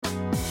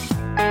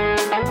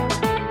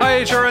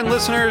HRN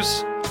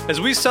listeners.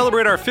 As we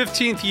celebrate our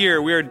 15th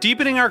year, we are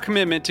deepening our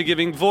commitment to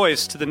giving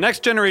voice to the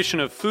next generation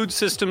of food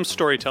systems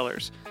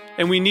storytellers,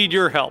 and we need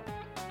your help.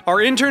 Our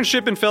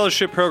internship and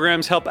fellowship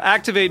programs help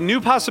activate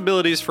new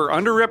possibilities for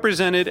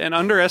underrepresented and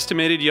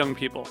underestimated young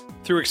people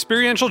through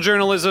experiential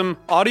journalism,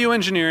 audio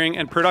engineering,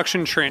 and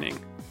production training.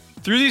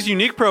 Through these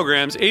unique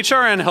programs,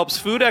 HRN helps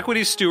food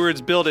equity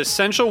stewards build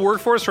essential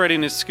workforce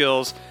readiness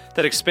skills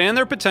that expand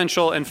their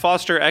potential and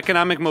foster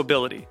economic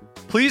mobility.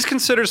 Please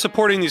consider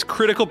supporting these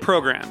critical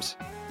programs.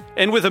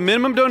 And with a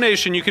minimum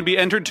donation, you can be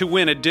entered to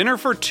win a dinner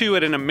for two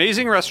at an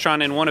amazing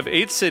restaurant in one of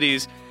 8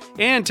 cities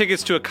and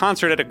tickets to a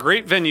concert at a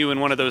great venue in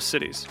one of those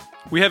cities.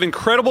 We have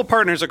incredible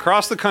partners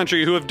across the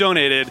country who have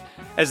donated,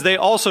 as they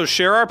also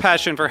share our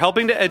passion for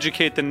helping to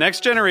educate the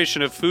next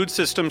generation of food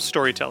systems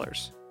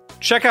storytellers.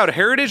 Check out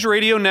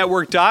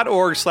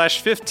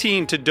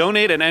heritageradionetwork.org/15 to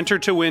donate and enter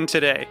to win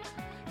today.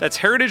 That's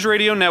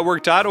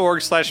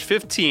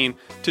heritageradionetwork.org/15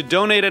 to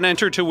donate and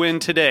enter to win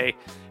today.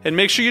 And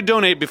make sure you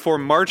donate before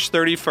March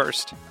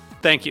 31st.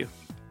 Thank you.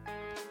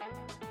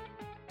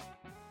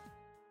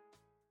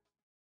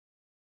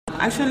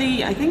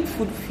 Actually, I think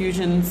food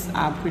fusions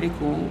are pretty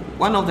cool.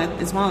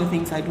 It's one of the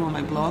things I do on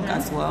my blog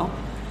as well.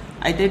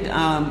 I did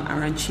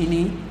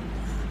arancini,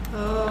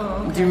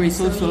 the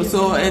risotto.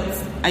 So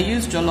I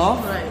use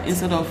jollof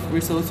instead of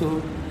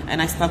risotto,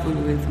 and I start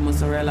with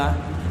mozzarella,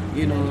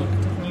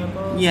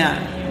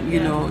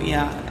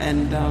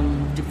 and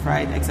deep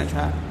fried,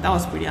 etc. That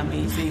was pretty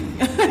amazing.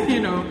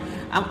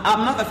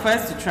 I'm not the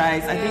first to try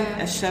it. I think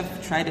a chef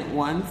tried it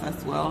once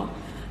as well.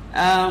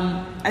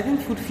 I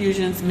think food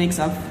fusions makes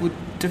our food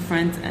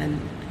different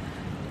and,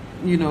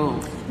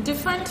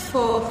 Different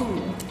for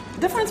who?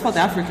 Different for the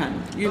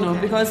African,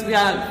 because we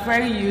are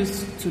very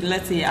used to,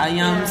 let's say, our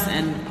yams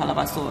and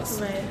palava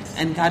sauce,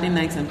 and garden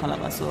eggs and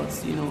palava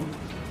sauce,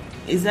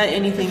 Is there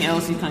anything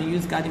else you can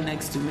use garden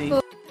eggs to make?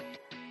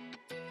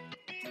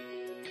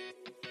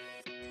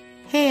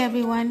 Hey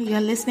everyone,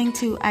 you're listening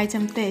to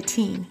Item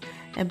 13,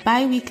 a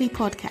bi-weekly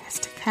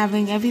podcast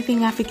covering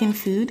everything African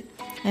food,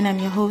 and I'm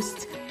your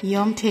host,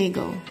 Yom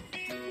Tego.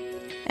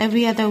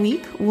 Every other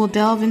week, we'll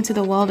delve into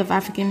the world of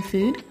African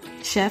food,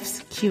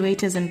 chefs,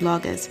 curators, and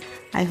bloggers.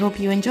 I hope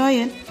you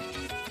enjoy it.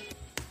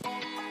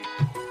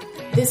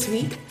 This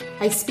week,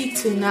 I speak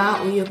to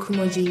Oyoo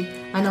Kumodzi,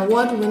 an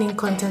award-winning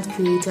content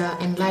creator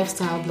and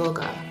lifestyle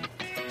blogger.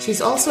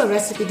 She's also a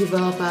recipe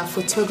developer,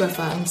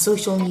 photographer, and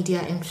social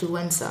media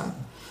influencer.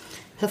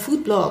 Her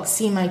food blog,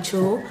 See My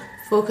Cho,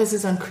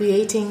 focuses on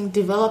creating,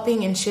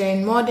 developing, and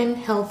sharing modern,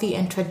 healthy,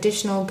 and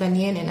traditional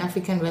Ghanaian and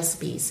African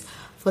recipes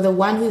for the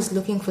one who's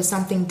looking for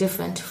something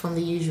different from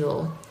the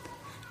usual.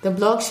 The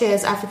blog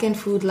shares African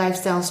food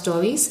lifestyle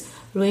stories,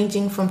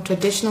 ranging from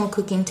traditional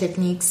cooking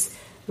techniques,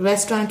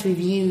 restaurant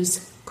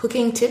reviews,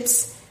 cooking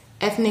tips,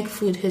 ethnic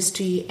food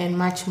history, and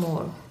much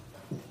more.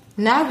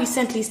 Now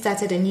recently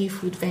started a new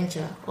food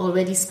venture,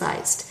 Already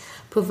Spiced,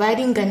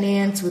 providing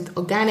Ghanaians with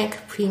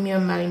organic,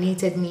 premium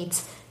marinated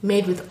meats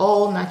made with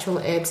all natural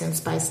herbs and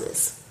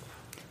spices.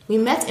 We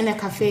met in a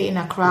cafe in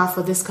Accra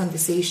for this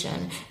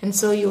conversation, and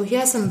so you'll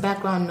hear some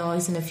background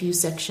noise in a few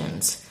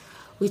sections.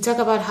 We talk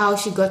about how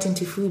she got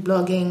into food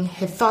blogging,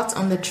 her thoughts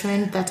on the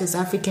trend that is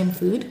African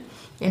food,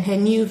 and her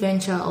new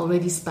venture,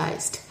 Already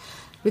Spiced.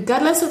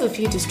 Regardless of a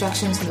few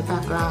distractions in the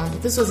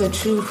background, this was a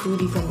true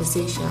foodie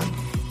conversation.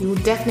 You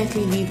will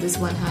definitely leave this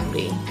one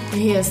hungry.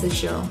 And here's the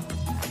show.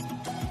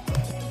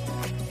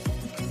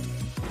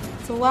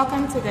 So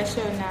welcome to the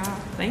show now.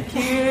 Thank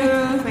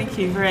you. Thank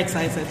you. Very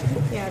excited.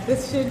 Yeah,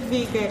 this should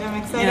be good. I'm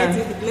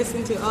excited to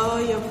listen to all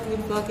your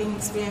food blogging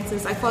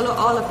experiences. I follow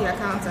all of your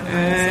accounts on so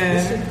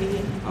this should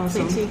be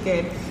awesome. Pretty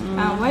good.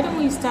 Why don't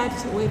we start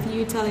with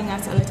you telling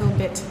us a little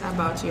bit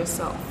about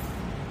yourself?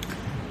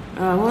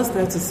 What's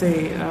there to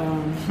say?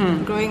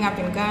 Growing up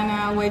in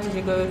Ghana, where did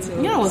you go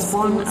to? Yeah, I was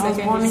born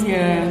here.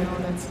 And all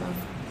that stuff.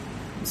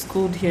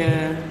 Schooled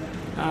here.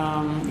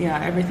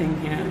 Everything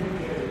here.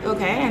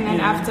 Okay, and then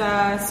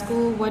after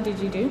school, what did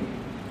you do?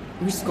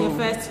 Which school? Your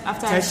first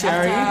after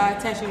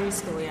tertiary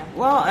school, yeah.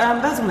 Well,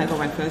 that's when I got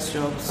my first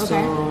job. Okay. So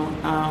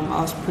I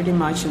was pretty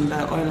much in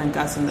the oil and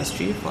gas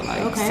industry for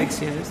 6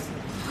 years.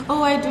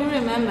 Oh, I do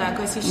remember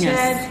because you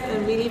shared a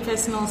really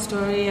personal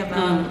story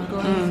about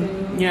going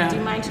through. Yeah. Do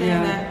you mind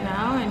sharing that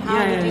now? And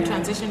how did you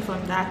transition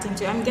from that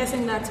into? I'm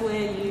guessing that's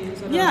where you.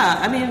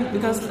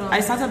 Because I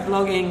started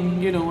blogging,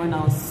 when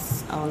I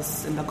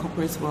was in the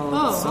corporate world.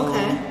 Oh,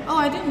 okay. Oh,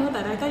 I didn't know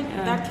that. I thought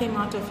that came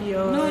out of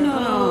your.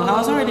 No. I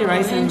was already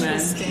writing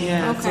then.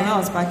 Yeah. Okay. So that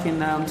was back in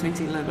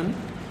 2011.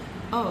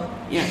 Oh.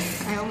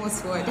 Yes. I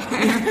almost would.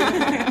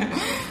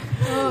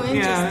 Oh, interesting.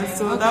 Yeah.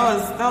 So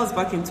that was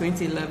back in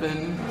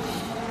 2011,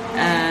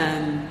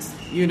 and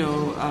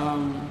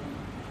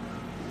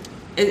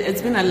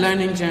it's been a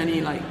learning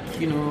journey.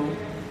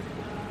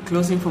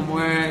 Closing from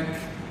work,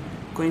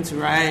 going to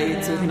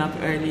write, waking up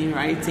early,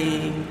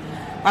 writing.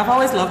 I've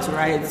always loved to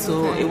write,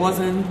 so it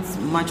wasn't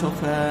much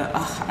of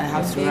I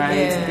have to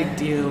write, big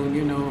deal,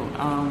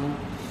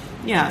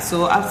 Yeah,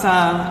 so after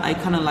I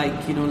kind of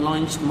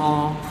launched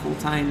more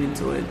full-time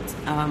into it,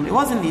 it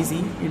wasn't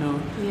easy,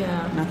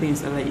 nothing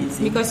is ever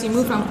easy. Because you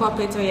moved from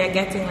corporate where you're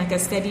getting like a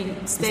steady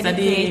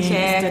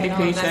paycheck and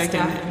all that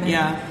stuff.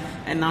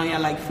 And now you're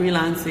like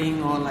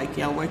freelancing or like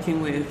you're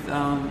working with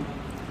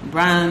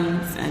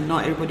brands, and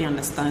not everybody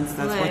understands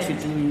that's what you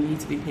do, you need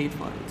to be paid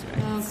for it,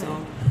 right? Okay.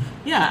 So,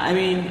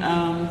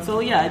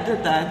 I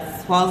did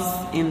that.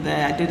 Whilst in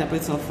there, I did a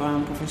bit of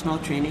professional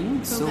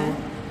training, so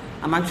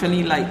I'm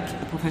actually like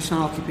a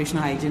professional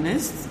occupational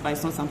hygienist, but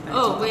it's not something I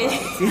talk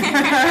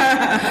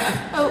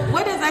about.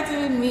 What does that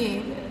even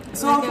mean?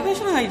 So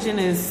occupational hygiene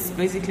is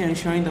basically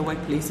ensuring the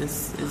workplace is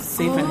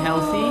safe and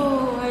healthy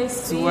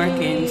to work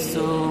in.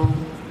 So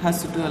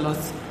has to do a lot.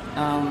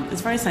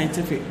 It's very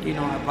scientific,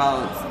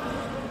 about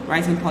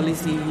writing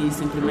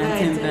policies,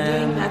 implementing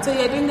them. That. So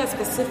you're doing that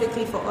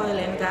specifically for oil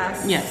and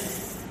gas? Yes.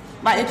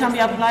 But it can be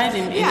applied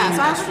in any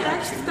industry.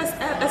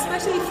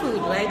 Especially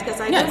food, right? Because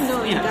I don't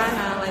know in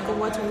Ghana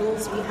what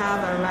rules we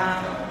have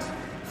around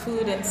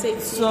food and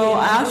safety. So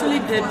I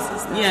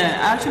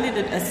actually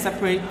did a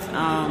separate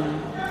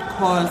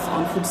course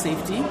on food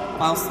safety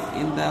whilst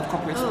in the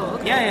corporate. Oh,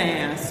 okay.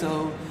 Yeah.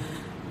 So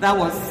that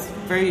was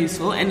very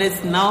useful, and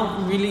it's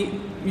now really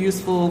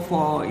useful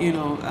for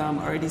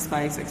already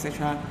spice,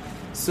 etc.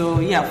 So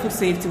food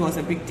safety was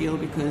a big deal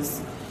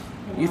because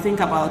you think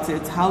about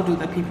it, how do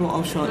the people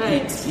offshore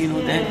eat?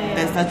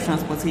 There's that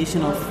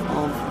transportation of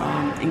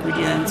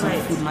ingredients, of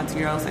food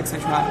materials,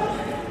 etc.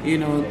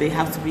 They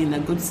have to be in a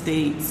good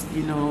state,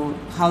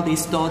 how they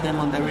store them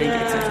on the rig,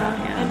 etc.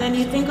 And then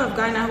you think of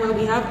Ghana where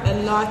we have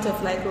a lot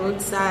of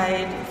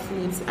roadside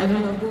foods. I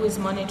don't know who is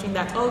monitoring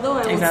that. Although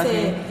I would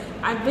say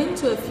I've been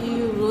to a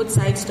few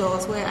roadside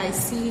stores where I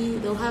see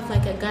they'll have a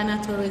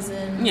Ghana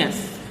tourism. Yes.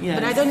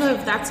 But I don't know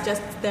if that's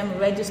just them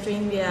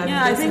registering their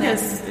business. I think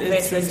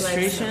it's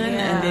registration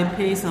and they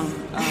pay some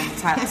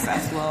tax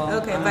as well.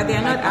 Okay, but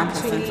they're not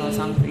actually or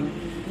something.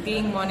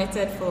 being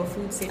monitored for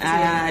food safety.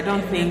 I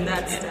don't think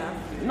that stuff.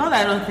 Not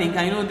that I don't think.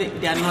 I know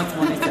they are not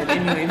monitored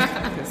anyway.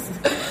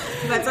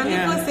 But some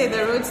people say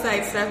the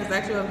roadside stuff is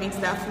actually what makes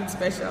that food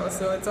special.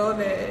 So it's all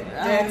the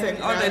dirt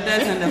and all the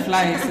dirt and the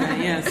flies.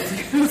 Yes.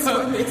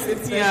 So it makes it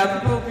special.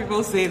 Yeah,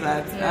 people say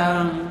that.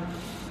 Yeah.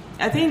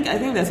 I think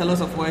there's a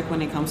lot of work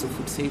when it comes to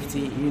food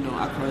safety.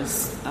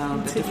 Across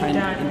the different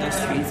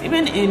industries,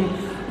 even in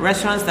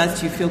restaurants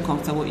that you feel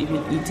comfortable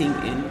even eating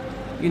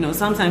in.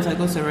 Sometimes I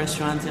go to a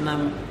restaurant and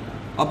I'm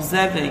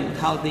observing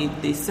how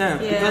they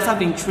serve because I've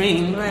been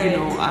trained. Right.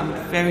 I'm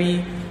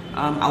very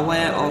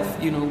aware of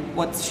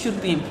what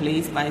should be in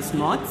place, but it's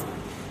not.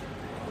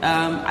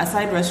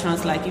 Aside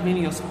restaurants, like even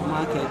your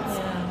supermarkets,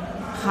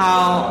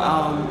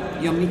 how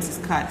your meat is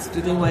cut, do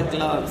they wear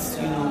gloves?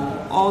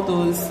 All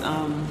those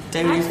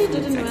dairy I actually foods,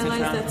 didn't etc.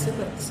 realize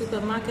that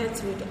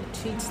supermarkets would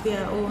treat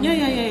their own.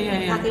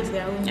 Package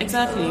their own.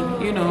 Exactly.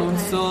 Okay.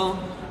 So.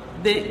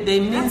 They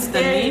mince the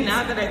meat.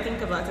 Now that I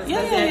think about it,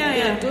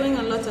 they're doing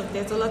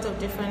there's a lot of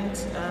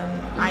different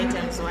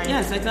items, right?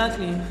 Yes,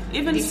 exactly.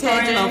 Even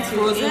storing of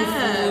frozen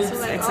foods,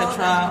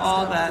 etc.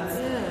 All that.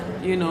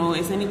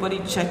 Is anybody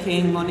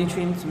checking,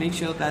 monitoring to make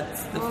sure that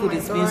the food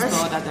is being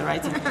stored at the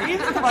right time? You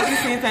think about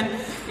these things, and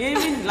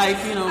even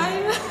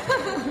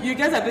you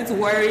get a bit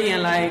worried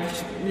and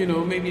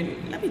maybe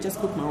let me just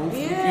cook my own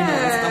food,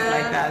 and stuff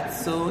like that.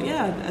 So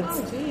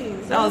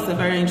that was a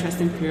very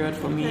interesting period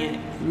for me.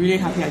 Really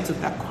happy I took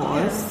that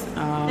course.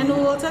 And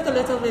we'll talk a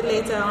little bit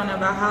later on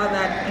about how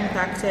that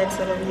impacted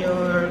sort of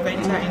your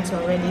venture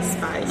into Already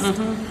Spice.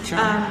 Sure.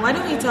 Why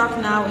don't we talk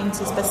now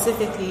into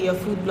specifically your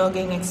food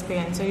blogging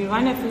experience? So you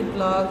run a food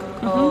blog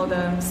called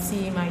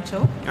See My Cho.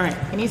 All right.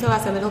 Can you tell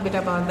us a little bit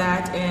about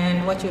that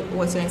and what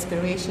was your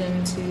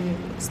inspiration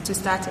to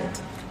start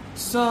it?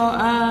 So,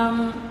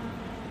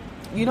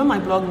 my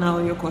blog now,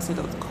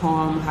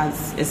 oyoo.com,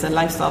 it's a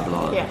lifestyle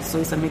blog. Yeah. So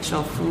it's a mixture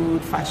of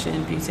food,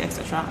 fashion, beauty,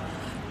 etc.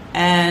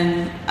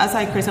 And as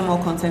I created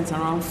more content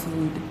around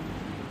food,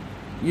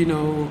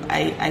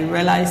 I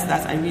realized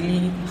that I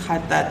really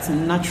had that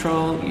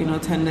natural,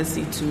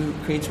 tendency to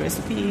create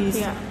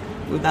recipes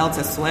without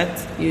a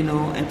sweat,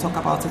 and talk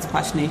about it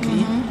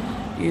passionately.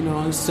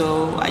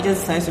 So I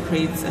just decided to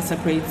create a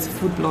separate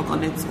food blog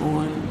on its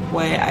own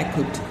where I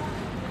could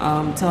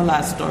tell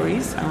our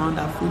stories around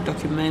our food,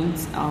 document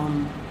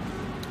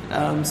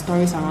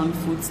stories around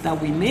foods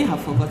that we may have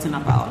forgotten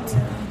about,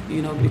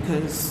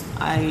 because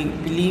I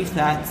believe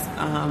that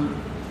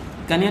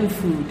Ghanaian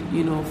food,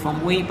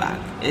 from way back,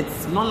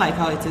 it's not like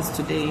how it is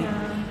today,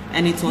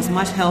 and it was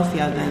much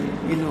healthier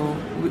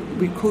then.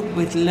 We cook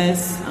with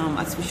less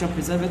artificial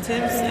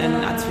preservatives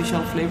and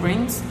artificial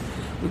flavorings.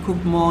 We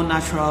cook more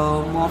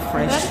natural, more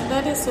fresh.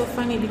 That is so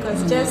funny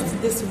because just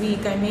this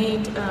week I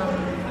made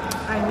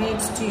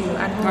stew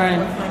at home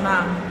with my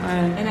mom,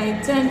 and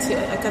I tend to,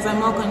 because I'm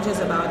more conscious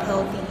about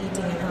healthy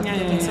eating and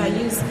healthy eating, so I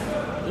use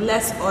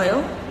less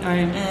oil,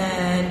 Right.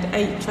 and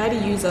I try to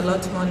use a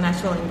lot more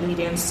natural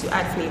ingredients to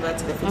add flavor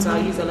to the food. So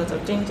I'll use a lot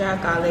of ginger,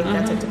 garlic,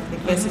 that sort of thing,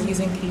 versus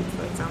using cube,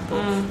 for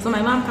example. So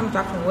my mom comes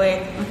back from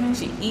work,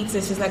 she eats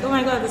it, she's like, oh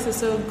my god, this is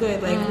so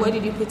good. Like, what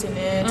did you put in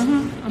it?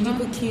 Did you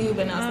put cube?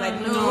 And I was like,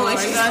 no. And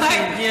she's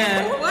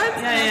like, what?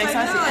 Yeah,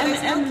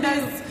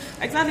 exactly.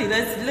 Exactly,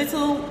 there's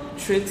little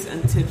tricks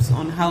and tips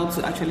on how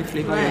to actually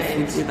flavor your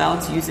food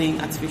without using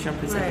artificial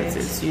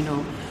preservatives, you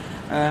know.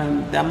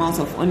 The amount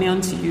of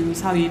onion to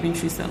use, how you even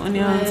choose the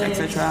onions,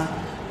 etc.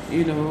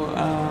 You know,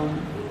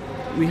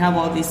 we have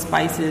all these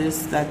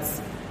spices that,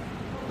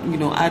 you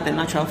know, add the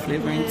natural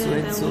flavoring to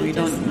it, so you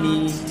don't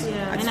need artificial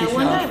and I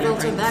wonder if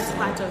also flavoring. that's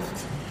part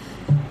of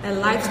a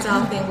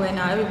lifestyle thing where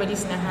now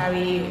everybody's in a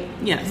hurry.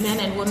 Yes. Men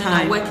and women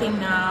Time. are working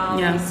now.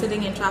 Yeah. You're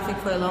sitting in traffic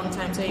for a long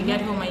time, so you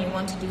get home and you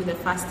want to do the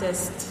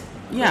fastest.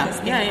 Yeah,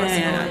 quickest thing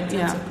possible in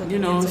terms of cooking You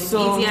know, it.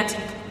 so it's easier to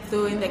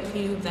throw in the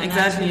cubes and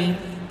exactly actually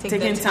take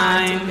taking the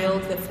time to time,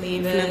 build the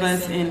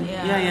flavors in.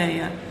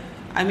 Yeah.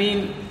 I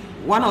mean,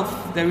 one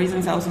of the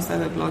reasons I also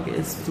started a blog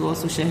is to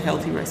also share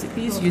healthy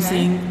recipes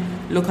using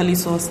locally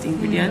sourced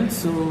ingredients.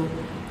 So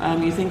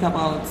you think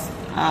about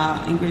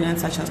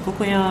ingredients such as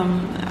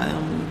cocoyam,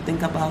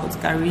 think about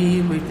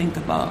curry, we think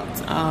about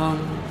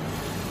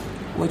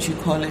what you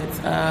call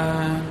it,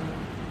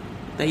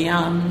 the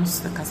yams,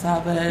 the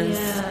cassavas,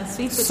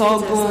 sweet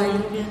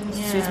sorghum,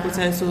 sweet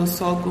potatoes,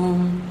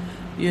 sorghum,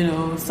 you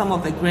know, some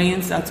of the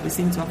grains that we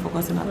seem to have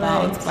forgotten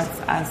about but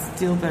are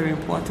still very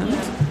important.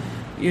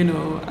 You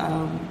know,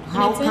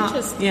 how it's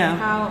interesting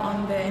how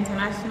on the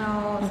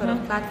international sort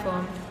of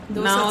platform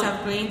those now, sorts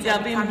of grains they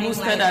are being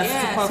boosted as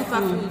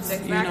superfoods.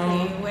 Exactly. You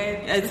know,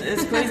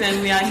 it's crazy,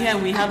 and we are here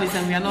and we have it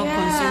and we are not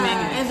consuming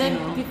it. And then you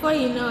know. before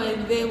you know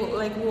it, they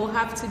will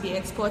have to be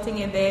exporting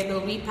it there.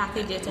 They'll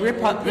repackage it and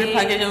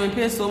repackage, and we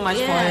pay so much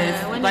for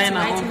it, buying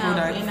our own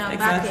product. In our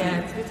exactly.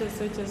 backyards,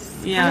 which is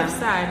kind of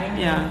sad.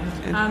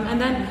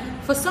 And then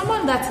for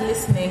someone that's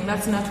listening,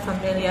 that's not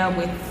familiar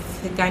with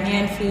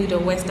Ghanaian food or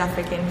West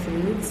African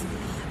foods,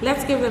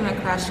 let's give them a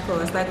crash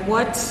course. Like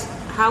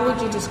how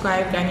would you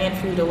describe Ghanaian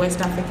food or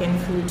West African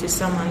food to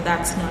someone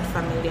that's not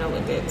familiar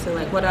with it? So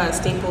like, what are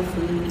staple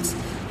foods?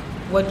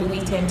 What do we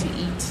tend to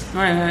eat?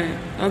 Right.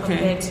 Okay.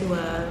 Compared to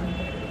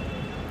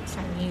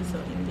Chinese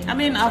or Indian? I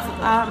mean,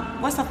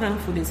 West African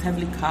food is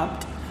heavily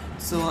carb,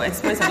 so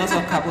expect a lot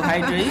of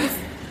carbohydrates.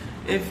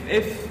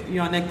 If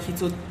you're on a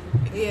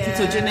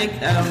ketogenic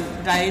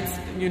diet,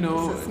 you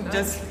know,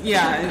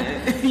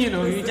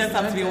 you just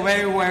have to be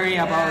very worried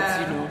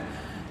about, you know.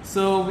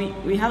 So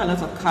we have a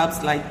lot of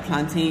carbs like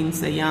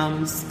plantains,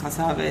 yams,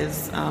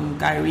 cassavas,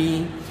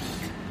 gari,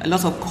 a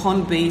lot of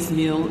corn-based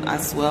meal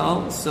as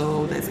well.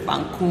 So there's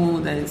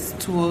banku, there's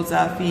tuwo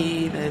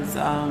zafi, there's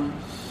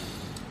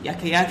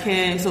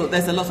yake. So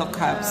there's a lot of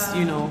carbs,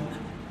 you know.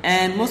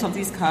 And most of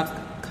these carbs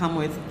come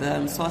with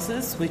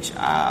sauces, which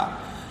are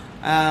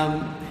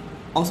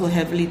also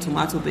heavily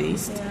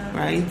tomato-based,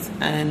 right?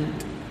 And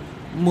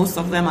most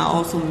of them are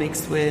also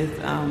mixed with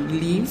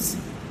leaves.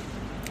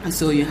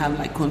 So you have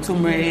like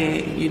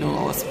kontomire, you know,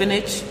 or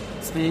spinach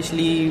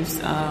leaves,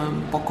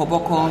 boko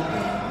boko,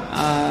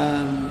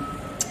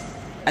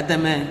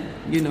 adame,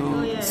 you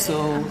know.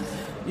 So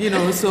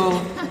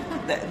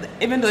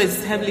even though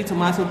it's heavily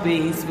tomato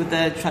based with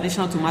the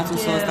traditional tomato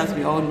sauce that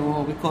we all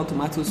know, we call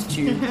tomato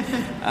stew,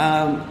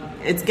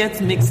 it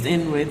gets mixed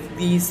in with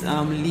these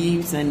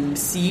leaves and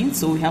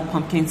seeds. So we have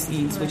pumpkin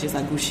seeds, which is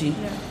agushi,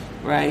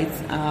 right?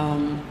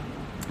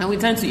 And we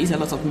tend to eat a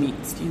lot of meat.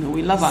 You know,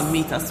 we love our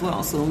meat as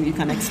well. So you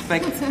can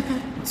expect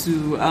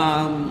to,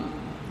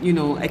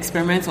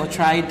 experiment or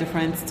try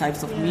different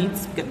types of meat.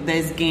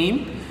 There's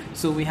game.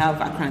 So we have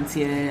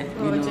akrantie.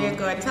 Dear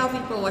God. Tell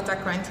people what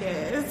akrantie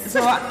is.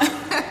 So,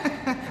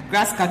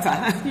 grass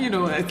cutter. You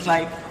know, it's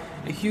like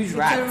a huge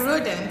rat. It's a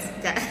rodent,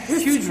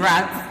 guys. Huge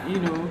rat, you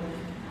know.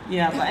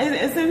 Yeah, but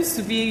it seems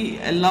to be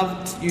a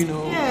loved, you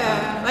know.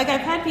 Yeah, like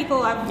I've had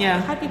people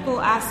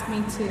ask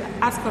me to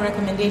ask for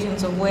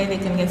recommendations of where they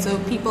can get. So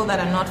people that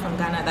are not from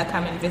Ghana that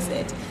come and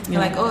visit, they're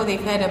like, oh,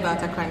 they've heard about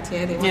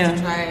akrantie, they want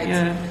to try it.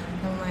 Yeah.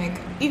 I'm like,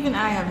 even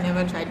I have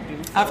never tried it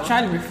before. I've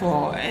tried it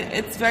before.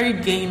 It's very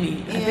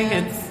gamey. I think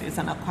it's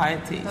an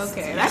acquired taste.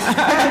 Okay, I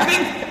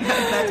think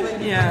that's what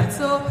you call it.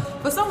 So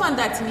for someone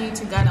that's new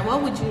to Ghana,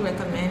 what would you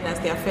recommend as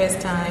their first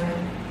time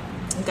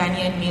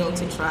Ghanaian meal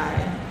to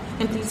try?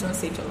 And please don't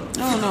say jollof.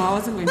 No, I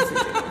wasn't going to say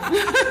jollof.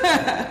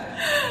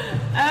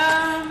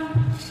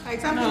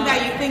 Like something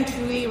that you think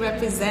truly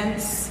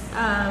represents,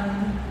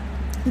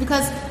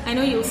 because I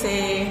know you'll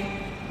say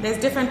there's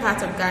different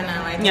parts of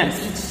Ghana, right?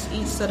 Yes.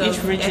 Each sort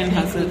of region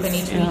has group and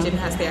each region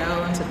has their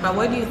own. But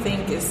what do you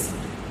think is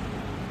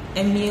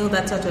a meal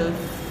that sort of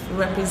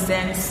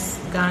represents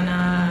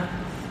Ghana?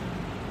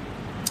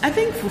 I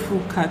think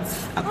fufu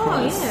cuts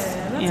across.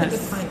 Oh yeah, that's a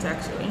good point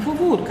actually.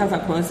 Fufu would cut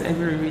across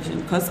every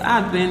region because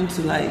I've been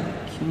to like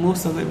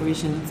most of the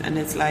regions and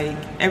it's like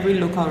every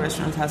local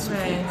restaurant has fufu.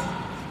 Right.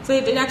 So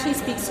it actually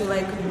speaks to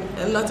like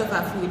a lot of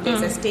our food.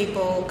 There's a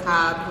staple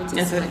carb, which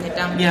is like a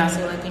dumpling.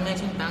 So like you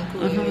mentioned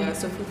banku area.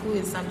 So fufu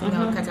is something that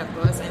will cut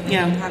across and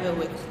then you have it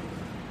with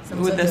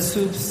with the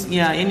soups,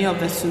 any of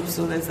the soups.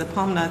 So there's the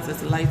palm nuts,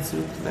 there's the light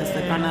soup, there's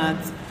the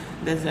granuts,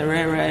 there's the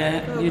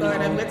rare, oh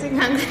God, I'm getting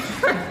hungry.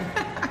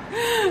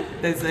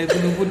 There's the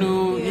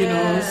bunu,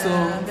 so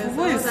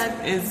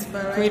fufu is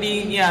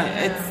pretty,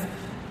 it's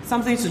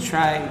something to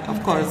try.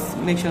 Of course,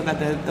 make sure that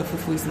the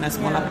fufu is in a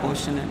smaller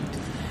portion.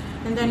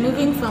 And then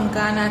moving from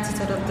Ghana to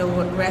sort of the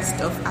rest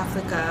of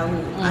Africa,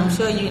 I'm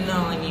sure you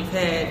know and you've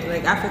heard,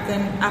 like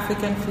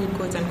African food,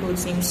 quote unquote,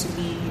 seems to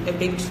be a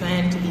big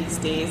trend these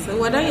days. So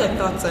what are your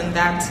thoughts on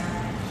that?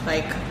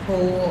 Like,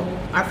 whole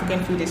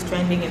African food is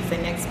trending, it's the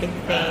next big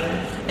thing.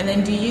 And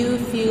then do you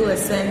feel a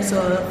sense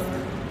of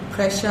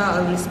pressure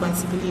or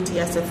responsibility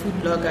as a food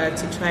blogger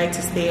to try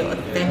to stay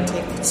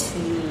authentic to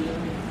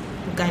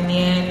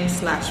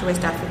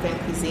Ghanaian/West African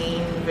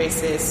cuisine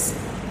versus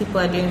people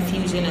are doing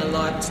fusion a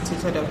lot to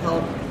sort of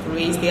help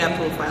raise their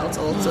profiles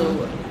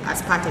also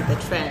as part of the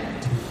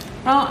trend?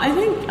 Well, I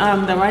think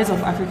the rise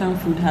of African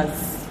food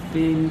has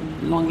been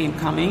long in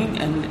coming,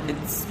 and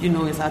it's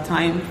our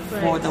time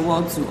for the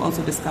world to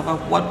also discover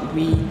what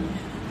we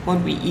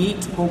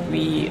eat, what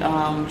we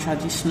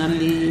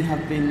traditionally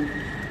have been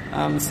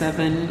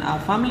serving our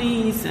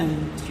families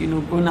and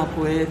grown up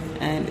with,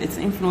 and it's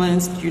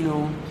influenced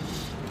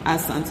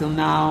us until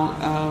now.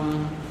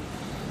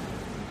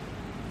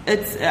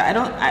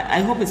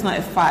 I hope it's not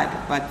a fad,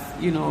 but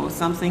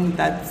something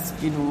that's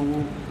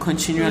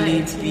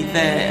continually be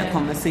there, a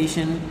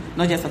conversation,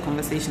 not just a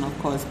conversation, of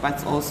course,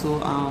 but also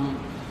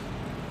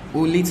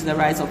will lead to the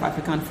rise of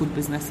African food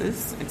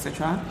businesses,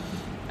 etc.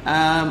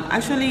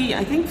 Actually,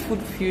 I think food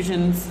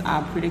fusions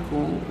are pretty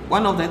cool.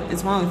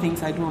 It's one of the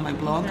things I do on my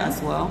blog as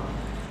well.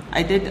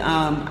 I did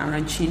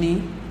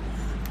arancini.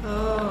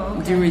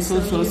 The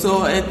risotto.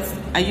 So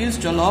I use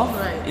jollof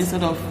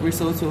instead of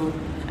risotto.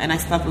 And I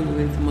stuffed it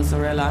with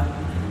mozzarella,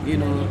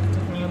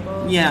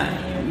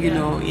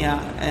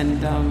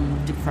 and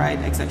deep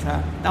fried,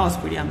 etc. That was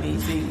pretty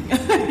amazing.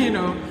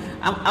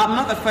 I'm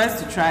not the first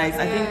to try it.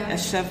 I think a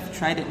chef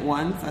tried it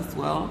once as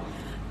well.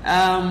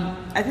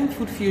 I think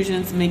food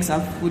fusions makes our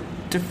food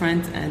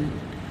different and,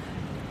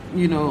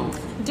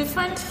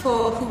 Different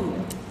for who?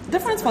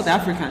 Different for the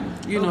African,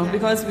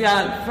 because we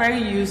are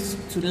very used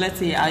to, let's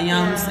say, our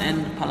yams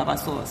and palava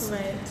sauce,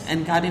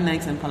 and garden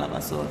eggs and palava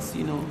sauce,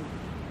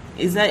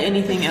 Is there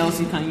anything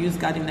else you can use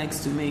garden eggs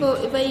to make? Well,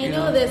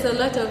 but there's a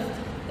lot of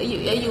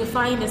you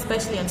find,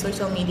 especially on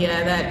social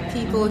media, that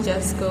people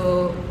just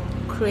go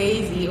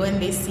crazy when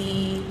they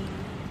see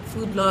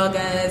food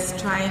bloggers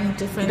trying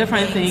different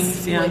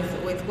things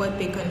with what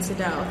they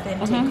consider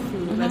authentic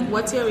food. Like,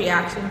 what's your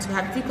reaction to?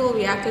 Have people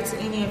reacted to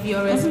any of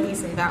your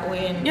recipes in that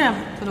way? And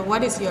sort of,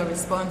 what is your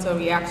response or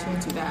reaction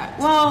to that?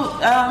 Well,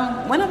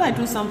 whenever I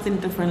do something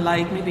different,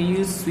 like maybe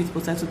use sweet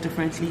potato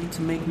differently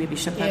to make maybe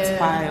shepherd's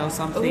pie or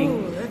something.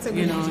 Ooh, that's a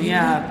good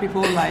idea.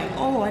 People like,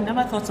 I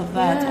never thought of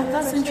that.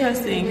 That's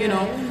interesting.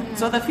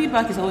 So the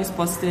feedback is always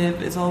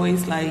positive. It's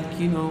always like,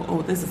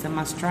 this is a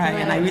must try,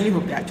 and I really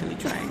hope they're actually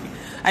trying.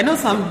 I know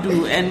some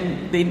do,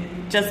 and they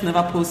just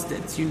never post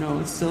it,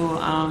 So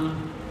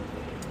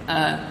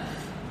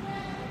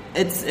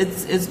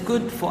it's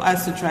good for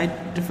us to try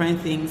different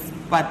things,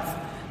 but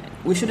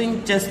we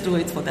shouldn't just do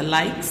it for the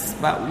likes.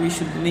 But we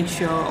should make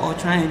sure or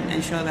try and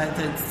ensure that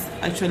it's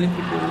actually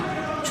people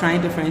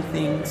trying different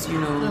things,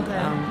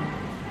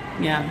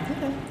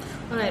 Okay.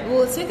 All right,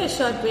 we'll take a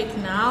short break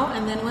now,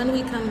 and then when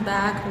we come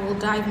back, we'll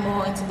dive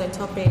more into the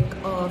topic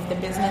of the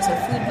business of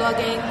food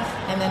blogging,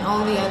 and then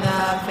all the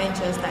other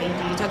ventures that you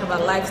do. You talk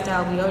about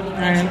lifestyle, we already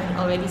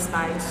mentioned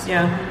spice.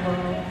 Yeah.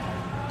 We'll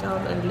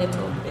delve a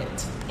little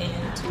bit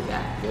into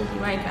that. We'll be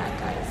right back,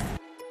 guys.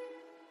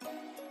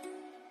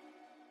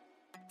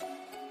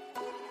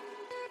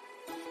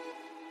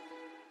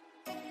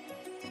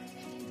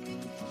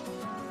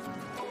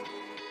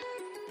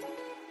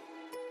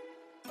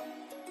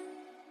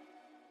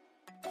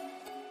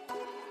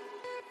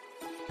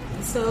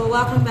 So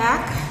welcome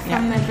back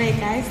from the break,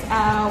 guys.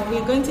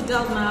 We're going to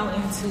delve now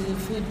into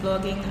food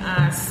blogging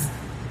as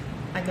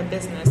like a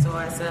business or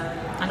as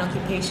an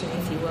occupation,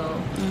 if you will.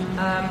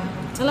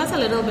 Tell us a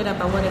little bit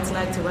about what it's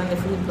like to run the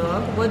food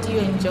blog. What do you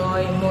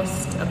enjoy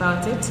most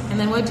about it? And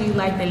then what do you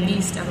like the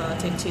least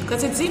about it too?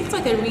 Because it seems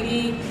like a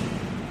really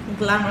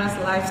glamorous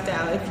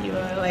lifestyle, if you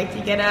will. Like,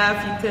 you get up,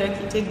 you cook,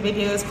 you take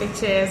videos,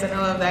 pictures, and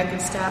all of that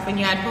good stuff, and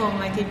you're at home,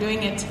 like you're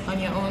doing it on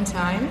your own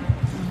time.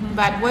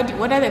 But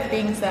what are the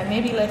things that,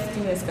 maybe let's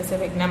do a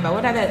specific number,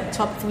 what are the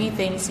top 3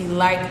 things you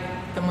like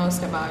the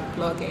most about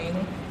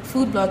blogging,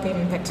 food blogging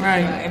in particular,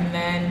 and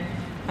then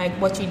like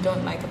what you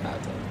don't like about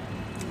it?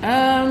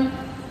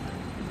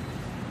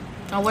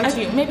 Or what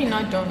you maybe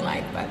not don't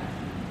like, but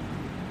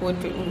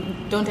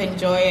don't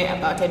enjoy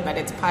about it, but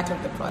it's part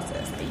of the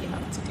process that you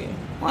have to do.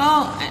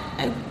 Well,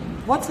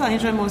 what I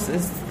enjoy most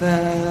is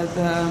the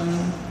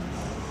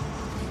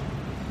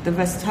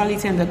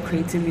versatility and the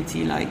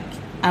creativity. Like,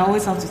 I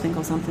always have to think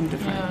of something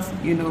different,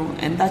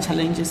 and that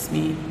challenges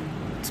me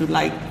to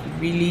like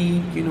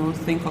really,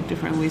 think of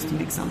different ways to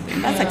make something.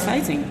 That's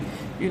exciting,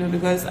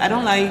 because I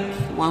don't like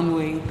one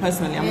way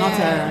personally. I'm not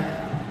a,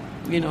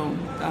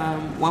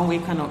 one way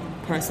kind of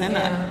person.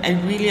 I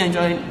really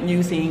enjoy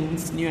new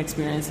things, new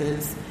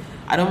experiences.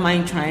 I don't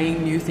mind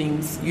trying new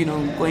things,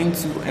 going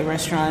to a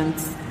restaurant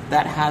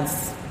that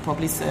has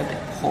probably served a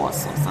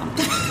horse or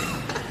something.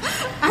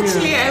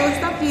 Actually, I will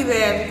stop you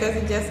there because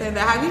you just said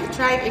that. Have you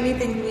tried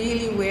anything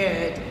really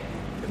weird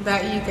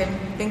that you can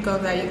think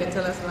of that you can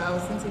tell us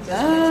about since you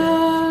just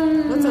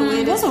mentioned?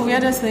 What's the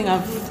weirdest thing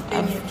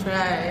I've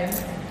tried?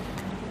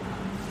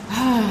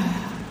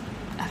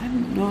 I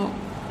don't know.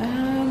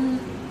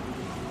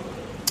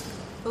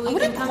 We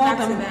can come back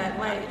to that.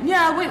 Why?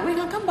 Yeah, we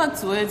can come back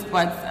to it,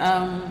 but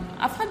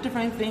I've had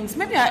different things.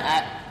 Maybe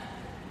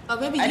or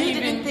maybe you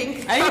didn't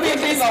think. I didn't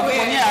think of it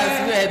as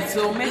weird.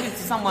 So maybe to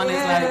someone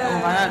it's like,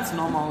 oh, that's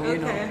normal,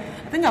 Okay.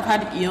 I think I've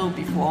had eel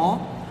before.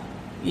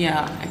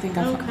 Yeah, I think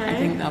that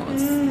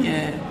was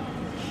it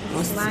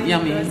was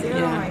yummy.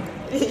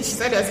 She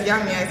said it was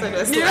yummy. I said it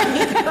was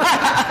yummy.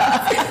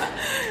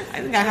 I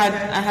think I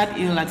had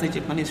eel at a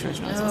Japanese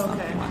restaurant or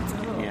something one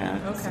time.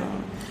 Yeah. Okay. So,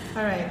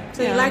 all right.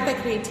 So you like the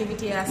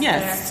creativity aspect?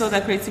 Yes. So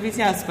the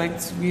creativity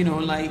aspect,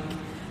 like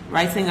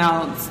writing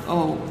out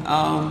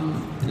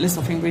list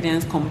of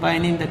ingredients,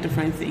 combining the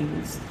different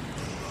things,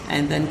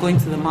 and then going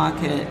to the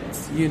market,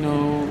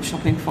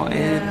 shopping for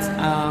it.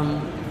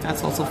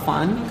 That's also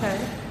fun. Okay.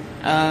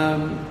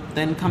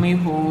 Then coming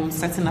home,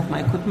 setting up my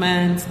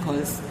equipment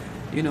because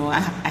I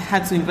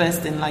had to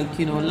invest in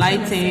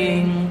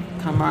lighting,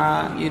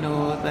 camera,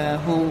 the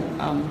whole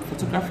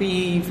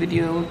photography,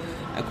 video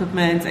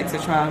equipment,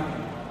 etc.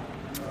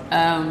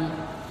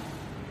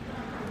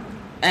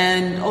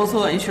 And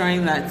also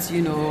ensuring that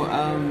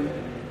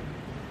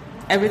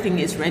everything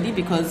is ready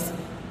because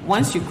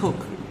once you cook,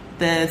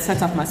 the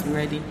setup must be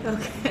ready.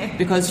 Okay.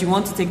 Because you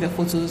want to take the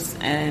photos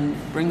and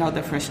bring out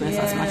the freshness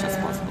as much as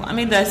possible. I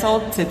mean, there's all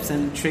tips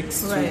and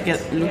tricks to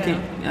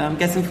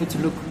getting food to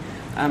look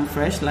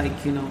fresh, like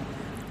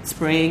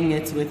spraying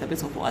it with a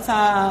bit of water,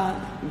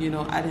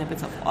 adding a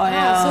bit of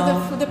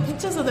oil. So the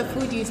pictures of the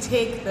food you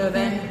take, though,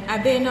 then are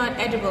they not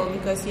edible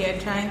because you're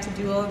trying to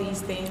do all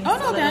these things? Oh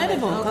no, they're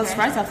edible because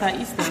right after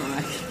Easter,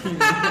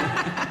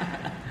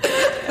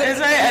 it's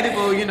very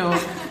edible,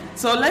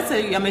 So let's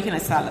say you're making a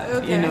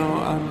salad,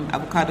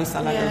 avocado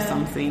salad or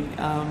something.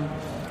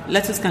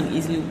 Lettuce can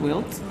easily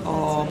wilt,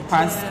 or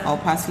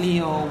parsley,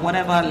 or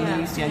whatever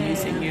leaves you're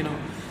using,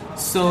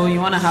 So you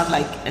want to have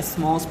like a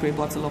small spray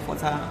bottle of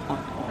water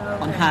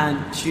on hand,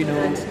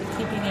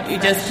 You're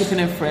just keeping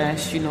it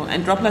fresh,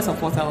 and droplets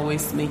of water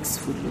always makes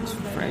food look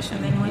fresh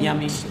and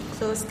yummy.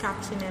 Closed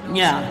caption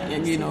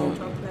and all.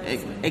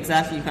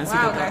 Exactly. You can see.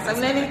 Wow, guys, I'm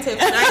learning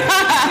tips. Exactly.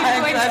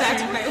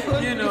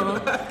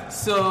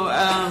 So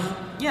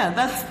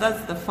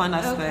that's the fun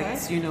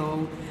aspect,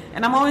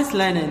 And I'm always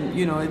learning,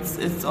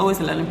 it's always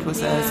a learning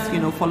process,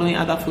 following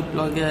other food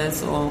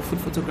bloggers or food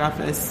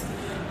photographers.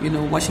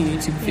 Watching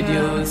YouTube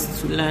videos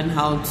to learn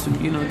how to,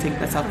 take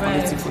better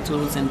quality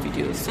photos and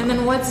videos. So. And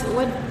then what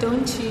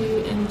don't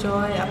you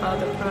enjoy about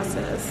the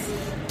process?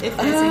 If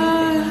there's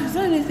anything. Is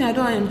there anything I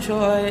don't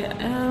enjoy?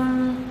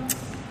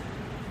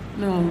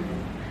 No.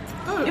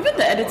 Oh. Even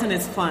the editing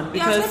is fun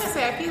because I was going to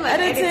say, I feel like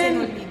editing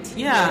would be tedious.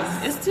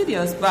 Yeah, it's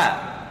tedious, but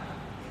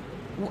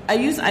I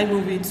use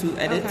iMovie to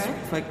edit,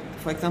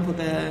 for example,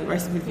 the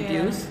recipe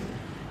videos.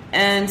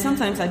 And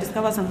sometimes I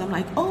discover something, I'm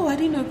like, oh, I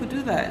didn't know I could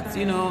do that,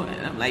 and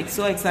I'm like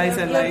so excited.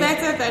 You're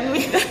better than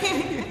me.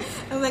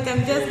 I'm like,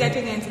 I'm just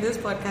getting into this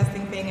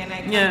podcasting thing, and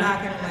I come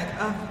back and I'm like,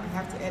 oh, I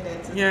have to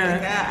edit.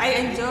 Yeah. I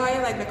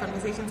enjoy like the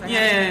conversations I have.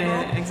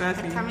 Yeah,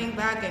 exactly. But coming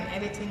back and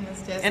editing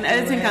is just. And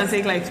editing can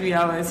take like 3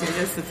 hours. You're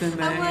just sitting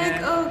there. I'm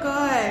like, oh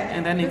god.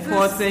 And then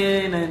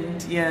importing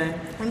and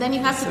And then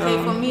you have to play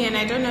for me, and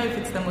I don't know if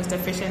it's the most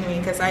efficient way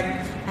because I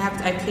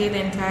play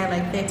the entire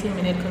like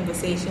 30-minute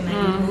conversation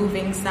and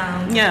moving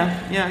sounds. Yeah.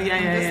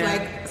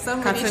 Like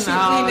somebody cutting shoot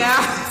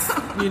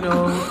out, me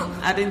now.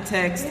 Adding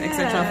text,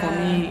 etc. For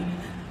me,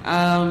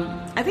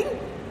 I think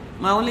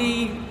my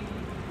only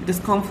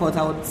discomfort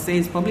I would say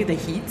is probably the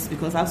heat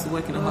because I have to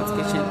work in a hot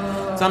kitchen.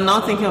 So I'm now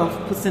thinking of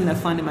putting a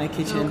fan in my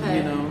kitchen,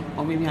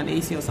 or maybe an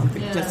AC or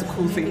something just to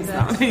cool things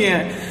down.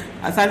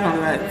 Aside from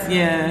that,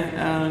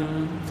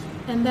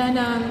 And then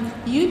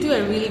you do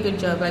a really good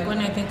job. Like when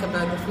I think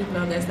about the food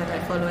bloggers that I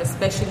follow,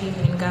 especially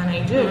in Ghana,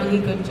 you do a really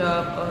good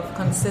job of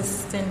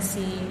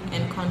consistency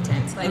and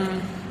content. Like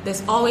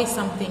there's always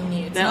something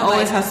new. There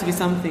always has to be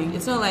something.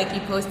 It's not like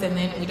you post and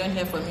then we don't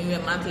hear from you a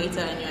month later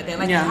and you're there.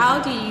 Like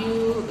how do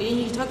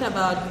you talked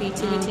about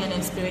creativity and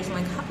inspiration.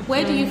 Like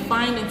where do you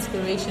find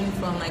inspiration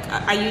from? Like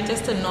are you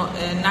just a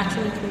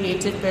naturally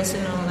creative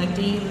person, or like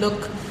do you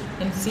look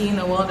and seeing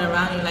the world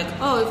around you, like,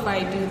 oh, if I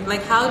do,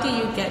 like, how do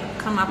you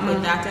come up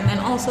with that? And then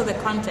also the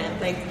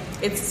content, like,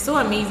 it's so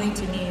amazing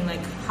to me,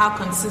 like, how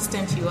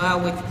consistent you are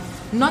with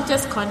not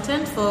just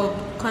content for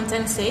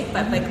content's sake,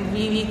 but like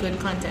really good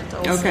content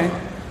also. Okay.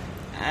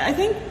 I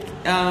think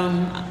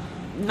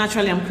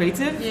naturally I'm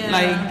creative.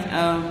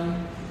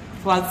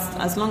 For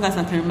as long as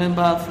I can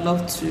remember, I've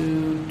loved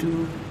to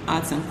do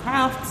arts and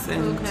crafts,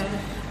 and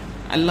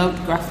I loved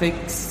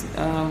graphics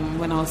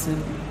when when I was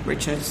in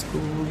Richard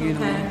School, you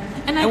know.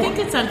 And I think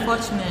it's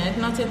unfortunate,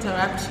 not to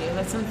interrupt you,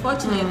 it's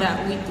unfortunate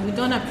that we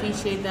don't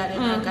appreciate that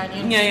in our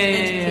Ghanaian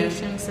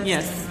education system,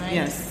 right?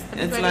 Yes.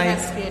 Everybody it's like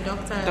has to be a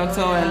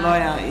doctor or a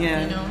lawyer,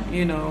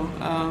 you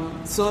know.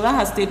 So that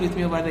has stayed with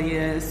me over the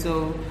years.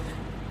 So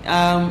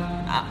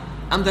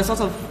I'm the sort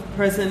of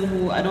person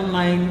who I don't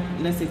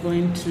mind, let's say,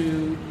 going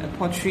to a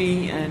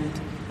pottery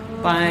and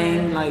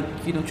buying like,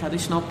 you know,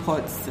 traditional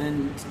pots,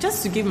 and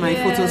just to give my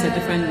photos a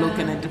different look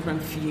and a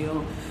different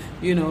feel.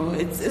 You know,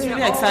 it's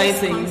really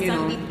exciting. You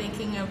know,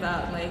 thinking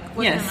about like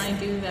what can I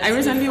do? That's I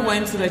recently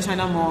went to the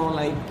China Mall,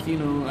 like, you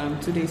know,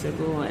 2 days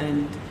ago,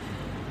 and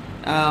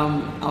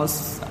I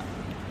was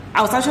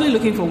actually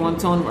looking for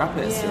wonton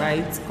wrappers,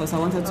 right? Because I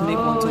wanted to make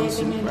wonton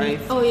soup, right?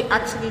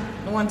 Actually,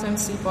 wonton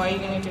soup, or are you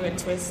going to do a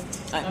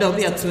twist? There'll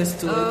be a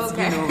twist to it,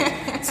 you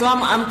know. So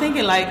I'm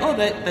thinking like,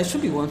 there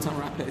should be wonton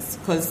wrappers,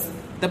 because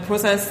the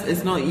process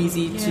is not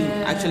easy to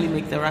actually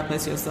make the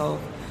wrappers yourself.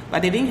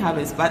 But they didn't have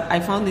it. But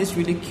I found these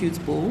really cute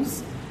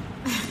bowls.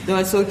 They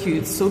were so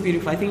cute, so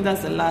beautiful. I think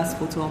that's the last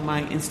photo on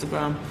my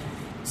Instagram.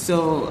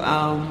 So,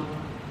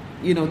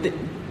 you know,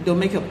 they'll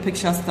make your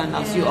picture stand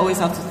out. So you always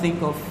have to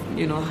think of,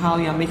 you know, how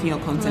you're making your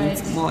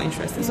content more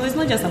interesting. So it's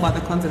not just about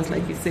the content,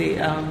 like you say.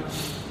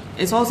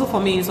 It's also, for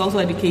me, it's also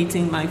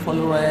educating my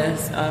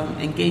followers,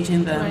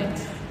 engaging them,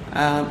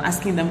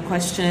 asking them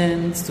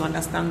questions to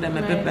understand them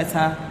a bit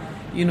better.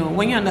 You know,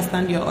 when you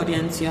understand your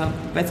audience, you're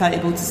better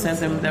able to serve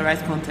them the right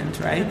content,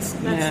 right?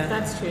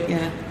 That's true.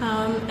 Yeah.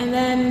 And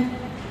then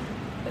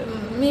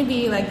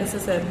maybe like this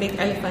is a big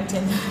elephant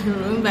in the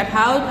room, but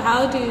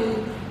how do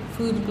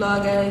food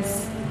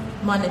bloggers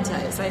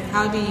monetize? Like,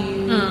 how do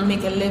you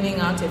make a living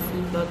out of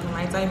food blogging?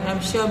 Right?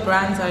 I'm sure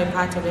brands are a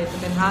part of it,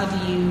 but then how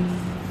do you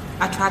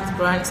attract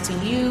brands to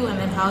you, and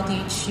then how do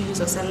you choose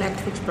or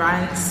select which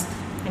brands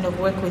kind of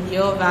work with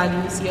your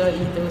values, your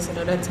ethos, in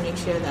order to make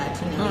sure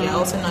that, you know, you're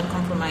also not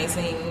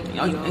compromising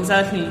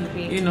exactly,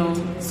 you know.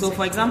 So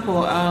for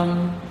example,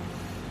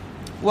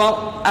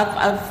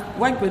 I've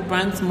worked with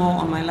brands more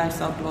on my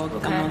lifestyle blog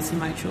than on See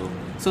My Show.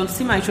 So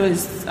See My Show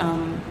is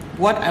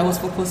what I was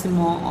focusing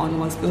more on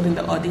was building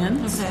the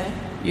audience,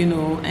 you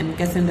know, and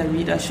getting the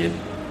readership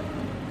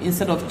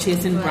instead of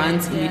chasing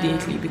brands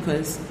immediately,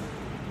 because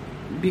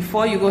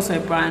before you go to a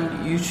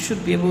brand, you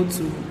should be able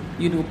to,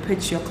 you know,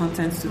 pitch your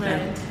content to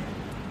them,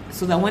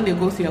 so that when they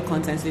go through your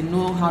content, they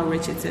know how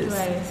rich it is.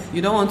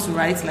 You don't want to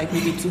write like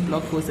maybe 2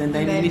 blog posts and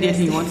then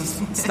immediately you want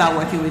to start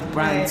working with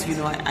brands. You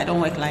know, I don't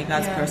work like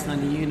that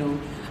personally. You know,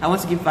 I want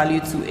to give value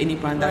to any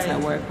brand that I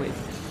work with.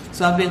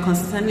 So I've been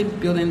consistently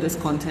building this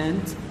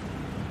content,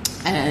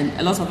 and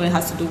a lot of it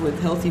has to do with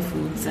healthy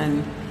foods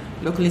and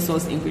locally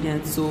sourced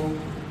ingredients. So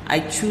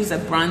I choose a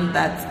brand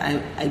that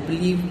I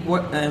believe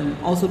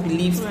also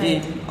believes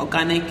in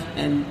organic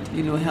and,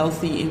 you know,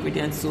 healthy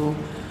ingredients. So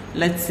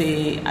let's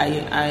say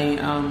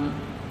I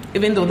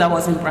even though that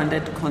wasn't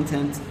branded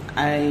content,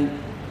 I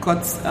got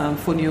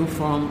fonio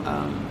from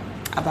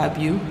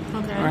Ababu,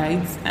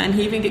 right? And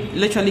he even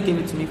literally gave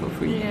it to me for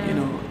free, you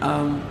know.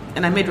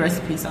 And I made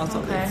recipes out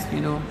of it, you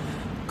know,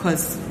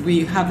 because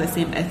we have the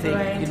same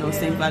ethic, you know,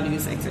 same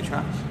values,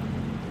 etc.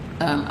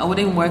 I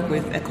wouldn't work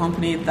with a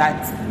company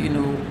that, you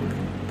know,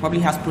 probably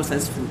has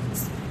processed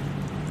foods.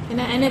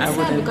 And it's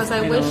sad, because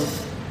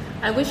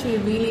I wish we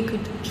really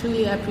could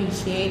truly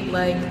appreciate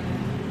like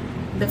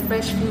the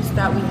fresh foods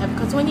that we have,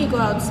 because when you go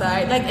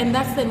outside, like, and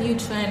that's the new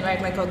trend,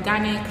 right? Like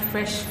organic,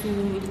 fresh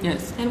food.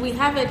 Yes. And we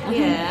have it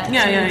here.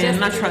 Yeah, just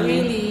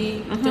naturally.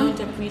 Really don't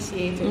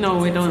appreciate it. No,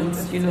 we don't.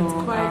 You know,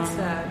 it's quite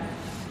sad.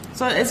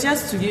 So it's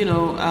just to, you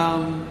know,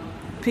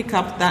 pick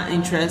up that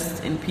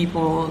interest in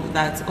people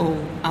that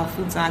our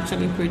foods are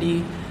actually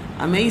pretty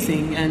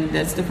amazing, and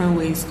there's different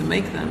ways to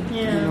make them.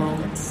 Yeah, you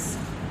know. it's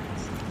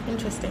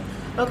interesting.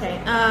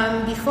 Okay,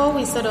 before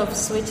we sort of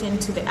switch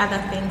into the other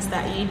things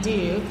that you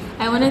do,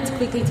 I wanted to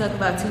quickly talk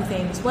about 2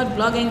 things. What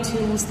blogging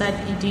tools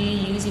that you do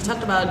use? You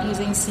talked about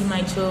using See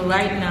My Show.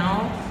 Right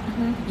now,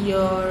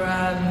 your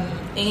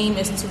aim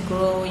is to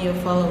grow your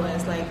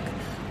followers. Like,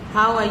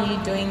 how are you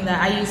doing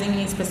that? Are you using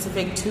any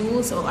specific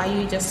tools, or are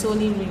you just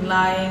solely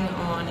relying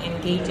on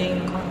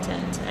engaging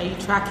content?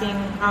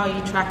 How are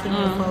you tracking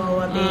your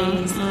follower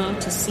base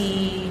to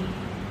see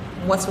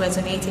what's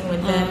resonating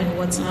with them and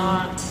what's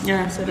not? So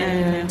that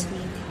you can tweak.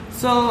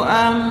 So,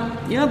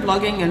 you know,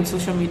 blogging and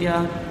social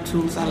media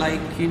tools are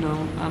like, you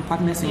know,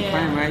 partners in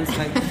crime, right? It's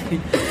like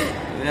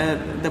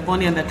the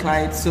Bonnie and the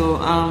Clyde. So,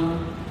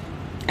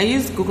 I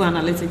use Google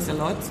Analytics a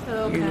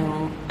lot. You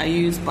know, I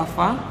use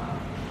Buffer.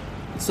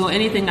 So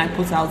anything I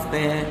put out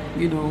there,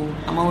 you know,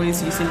 I'm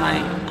always using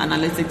my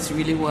analytics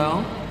really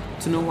well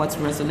to know what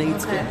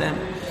resonates with them.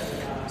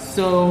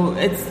 So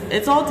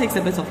it all takes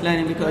a bit of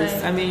learning,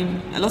 because I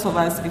mean, a lot of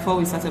us, before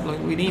we started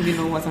blogging, we didn't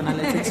even know what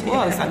analytics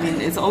was. I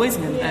mean, it's always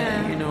been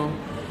there, you know.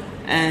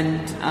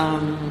 And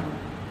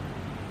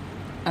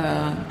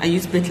I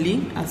use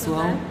Bitly as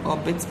well, or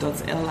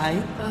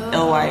bit.ly.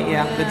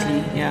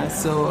 Bitly,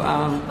 So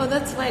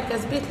that's right,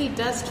 because Bitly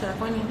does track.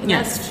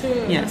 That's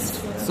true. Yes.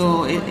 That's true.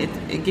 So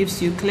it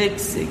gives you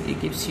clicks.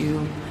 It gives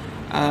you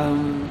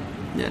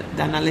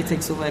the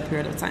analytics over a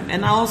period of time.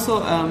 And I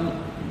also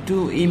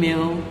do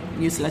email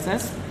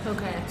newsletters.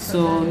 Okay.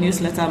 So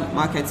newsletter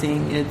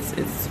marketing,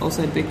 it's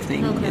also a big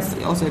thing. Okay. It's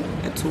also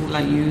a tool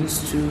I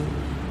use to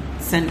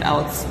send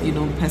out,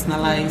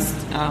 personalized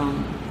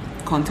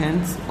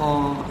content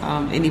or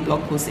any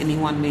blog post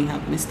anyone may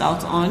have missed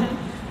out on.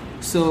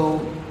 So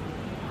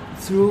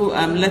through,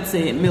 let's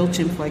say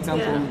MailChimp, for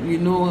example,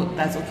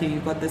 that, okay, you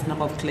got this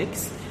number of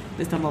clicks,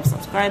 this number of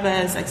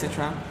subscribers,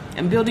 etc.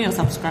 And building your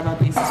subscriber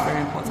base is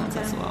very important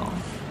as well.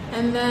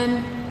 And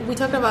then we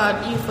talked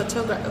about you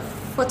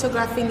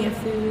photographing your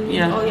food,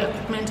 all your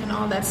equipment and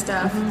all that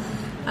stuff.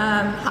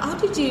 How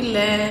did you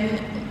learn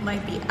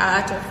the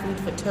art of food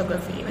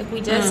photography? Like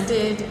we just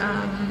did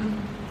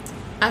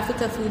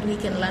Africa Food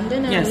Week in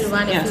London, and we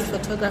ran a food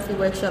photography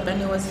workshop,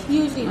 and it was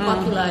hugely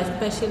popular,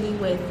 especially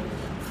with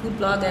food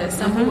bloggers,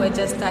 some who were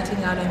just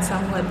starting out and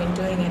some who had been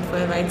doing it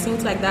forever. It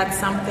seems like that's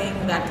something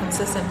that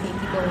consistently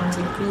people want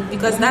to improve,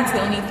 because that's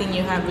the only thing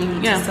you have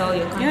really to sell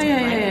your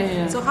content,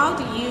 right? So how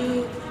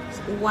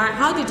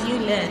did you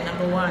learn,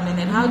 number one, and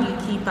then how do you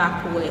keep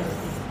up with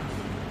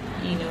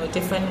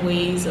different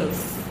ways of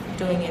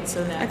doing it?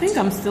 So that I think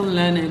I'm still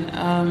learning,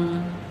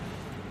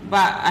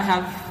 but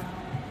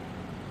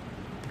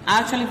I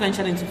actually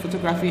ventured into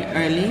photography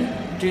early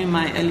during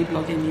my early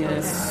blogging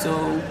years.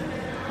 So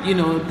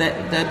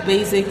the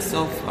basics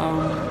of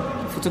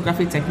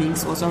photography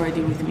techniques was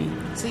already with me.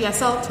 So you're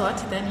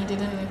self-taught, then you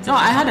didn't... No,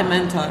 I had a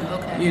mentor.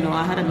 Okay.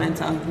 I had a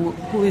mentor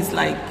who is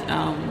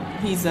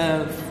he's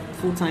a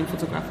full-time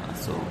photographer.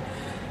 So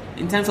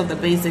in terms of the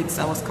basics,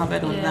 I was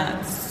covered on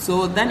that.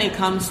 So then it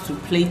comes to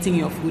plating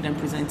your food and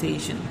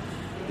presentation.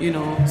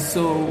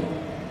 So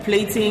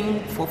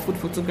plating for food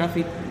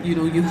photography,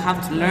 you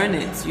have to learn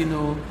it,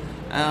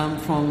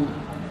 from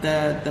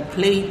the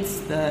plates,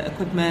 the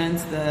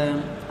equipment,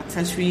 the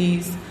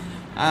accessories,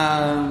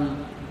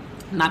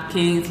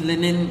 napkins,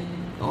 linen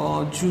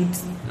or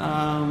jute.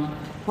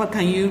 What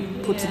can you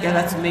put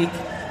together to make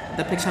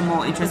the picture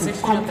more interesting?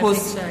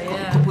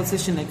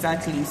 Composition,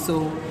 exactly.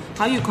 So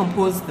how you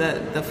compose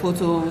the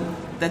photo,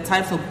 the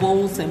types of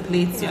bowls and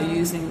plates you're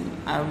using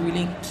are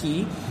really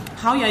key.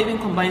 How you're even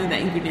combining the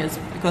ingredients,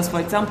 because for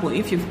example,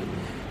 if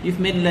you've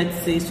made, let's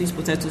say, sweet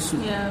potato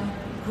soup,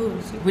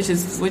 which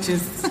is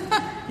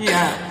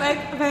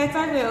Like by the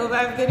time we're over,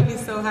 I'm going to be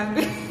so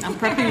hungry. I'm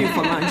prepping you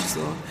for lunch,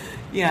 so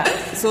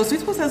so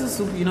sweet potato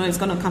soup, it's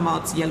going to come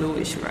out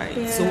yellowish,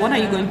 right? So what are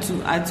you going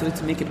to add to it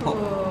to make it pop?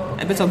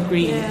 A bit of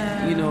green,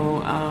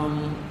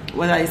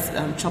 whether it's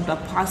chopped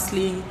up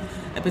parsley,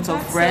 a bit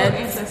of red. So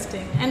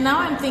interesting. And now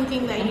I'm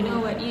thinking that you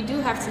do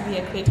have to be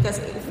a creative, because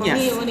for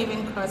me it won't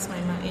even cross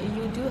my mind.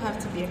 You do have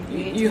to be a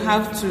creative. You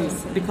have to,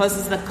 because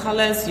it's the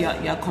colors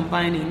you're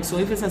combining. So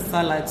if it's a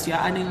salad, you're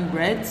adding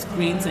reds,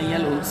 greens, and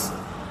yellows.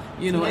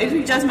 If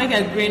you just make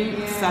a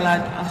green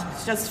salad,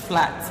 it's just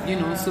flat.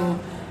 So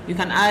you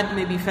can add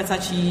maybe feta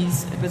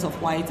cheese, a bit of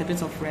white, a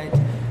bit of red.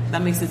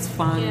 That makes it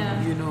fun.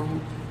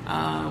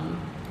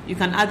 You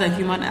can add the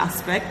human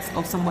aspect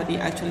of somebody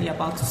actually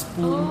about to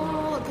spoon.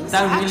 Those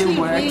that are really actually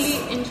works. Really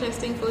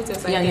interesting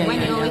photos.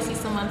 When you always see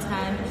someone's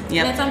hand. And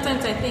then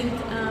sometimes I think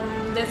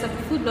there's a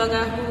food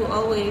blogger who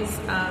always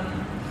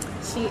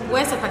she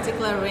wears a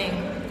particular ring.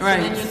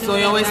 Right. So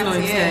you always know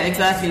it's there.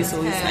 Exactly.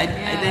 So it's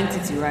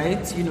identity,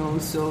 right?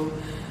 So.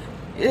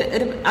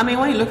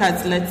 When you look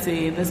at, let's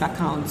say, this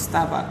account,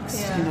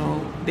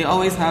 Starbucks, they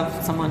always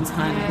have someone's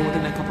hand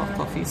holding a cup of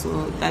coffee,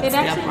 so that's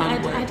their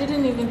brand work. I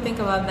didn't even think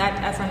about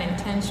that as an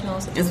intentional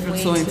way.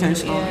 It's so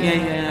intentional.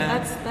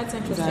 That's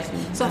interesting. Exactly.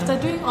 So after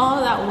doing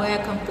all that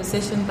work,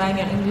 composition, buying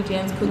your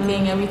ingredients,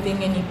 cooking,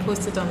 everything, and you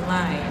post it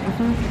online,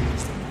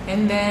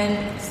 and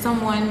then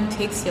someone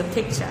takes your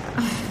picture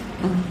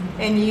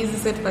and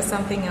uses it for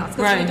something else,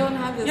 because we don't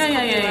have this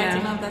copyright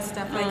and all that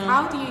stuff. Like,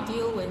 how do you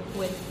deal with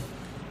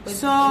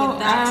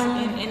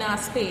that in our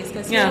space?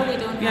 Because here we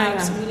don't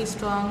have really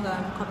strong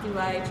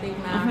copyright,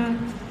 trademark.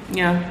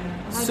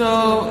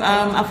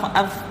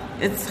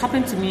 It's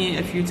happened to me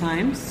a few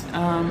times,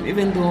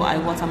 even though I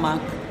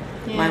watermark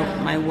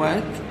my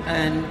work,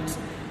 and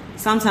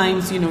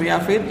sometimes you're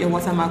afraid your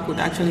watermark would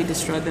actually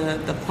destroy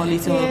the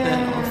quality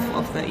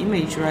of the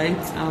image, right?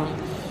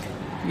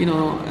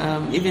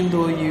 Even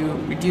though you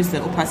reduce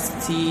the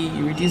opacity,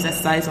 you reduce the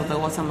size of the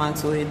watermark,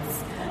 so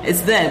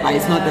it's there, but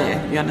it's not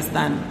there. You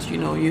understand?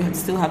 You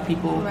still have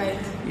people. Right.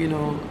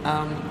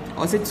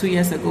 Was it 2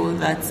 years ago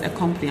that a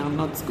company, I'm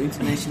not going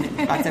to mention it,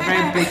 but a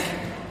very big,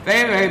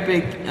 very, very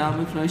big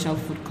influential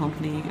food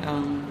company.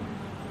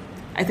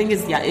 I think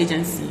it's their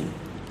agency,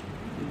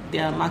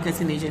 their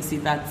marketing agency,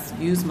 that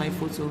used my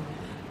photo,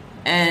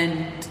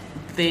 and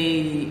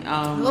they.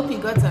 I hope you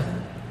got some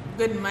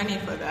good money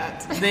for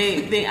that.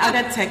 They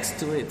added text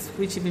to it,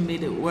 which even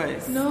made it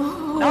worse.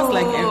 No. That was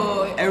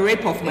like a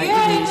rape of my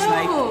image.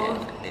 Like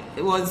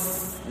it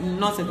was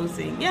not a good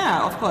thing.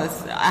 Yeah, of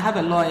course. I have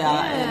a lawyer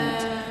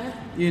and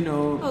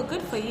Oh,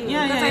 good for you.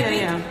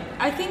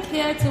 I think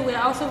here too we're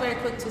also very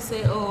quick to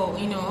say,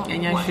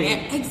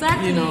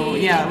 exactly.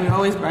 We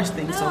always brush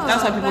things off.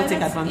 That's why people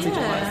take advantage of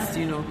us.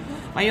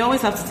 But you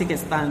always have to take a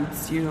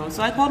stance,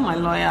 So I called my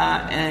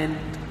lawyer and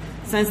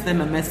sent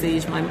them a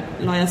message. My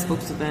lawyer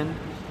spoke to them.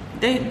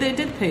 They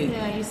did pay.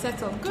 Yeah, you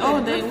settled. Good.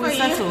 Oh, they were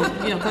settled,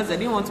 because they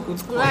didn't want to go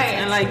to court. Right.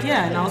 And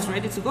and I was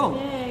ready to go.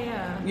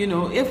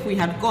 Yeah. If we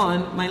had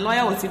gone, my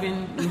lawyer was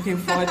even looking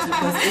forward to,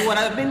 because it would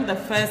have been the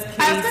first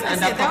case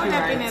under copyright. That would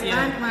have been a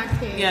landmark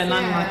case. Yeah,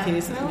 landmark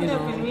case. That would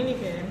have been really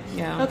good.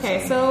 Yeah.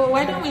 Okay, so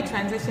why don't we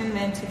transition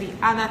then to the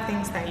other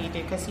things that you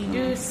do? Because you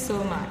do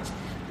so much.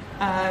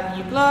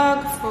 You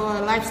blog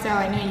for lifestyle.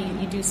 I know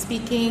you do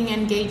speaking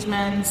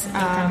engagements.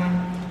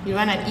 You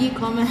run an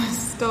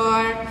e-commerce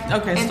store.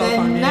 Okay, and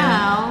then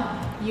now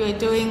you're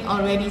doing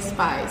Already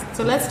Spiced.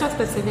 So let's talk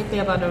specifically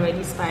about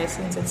Already Spiced,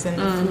 since it's in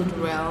the food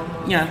realm.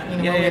 What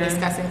we're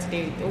discussing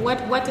today.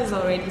 What is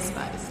Already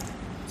Spiced?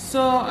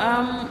 So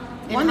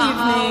one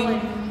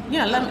evening,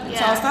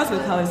 so I'll start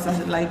with how it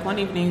started. Like one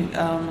evening,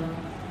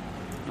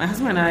 my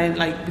husband and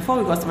I, before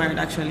we got married,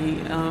 actually,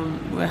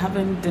 we were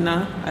having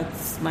dinner at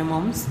my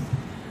mom's,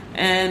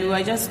 and we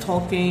were just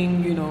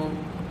talking,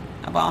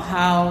 about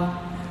how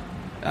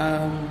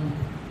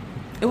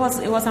it was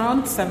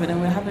around 7,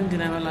 and we were having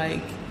dinner. We're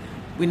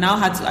we now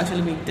had to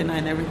actually make dinner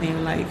and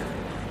everything.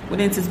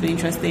 Wouldn't it be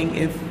interesting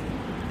if,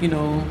 we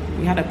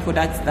had a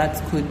product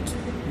that could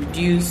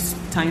reduce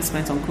time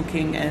spent on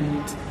cooking,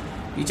 and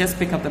you just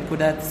pick up the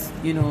products,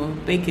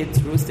 bake it,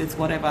 roast it,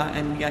 whatever,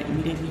 and you're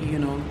immediately,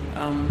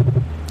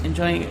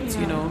 enjoying it,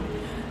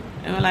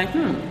 And we're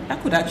that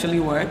could actually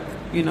work,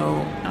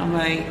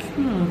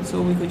 I'm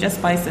so we could just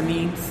spice the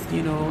meats,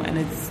 and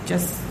it's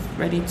just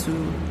ready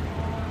to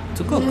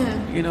cook,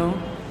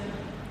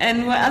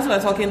 And as we were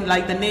talking,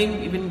 the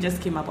name even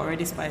just came up,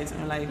 Already Spiced,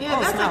 and we're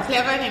that's a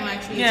clever name,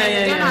 actually.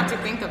 You don't have to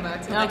think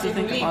about it. You don't have to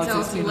think about it.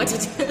 Tells you what it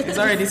is. It's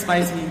Already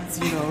Spiced meats,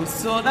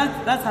 So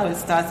that's how it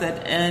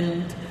started,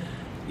 and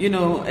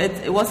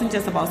it wasn't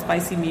just about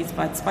spicy meats,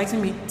 but spicy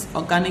meats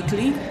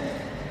organically.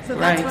 So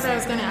that's what I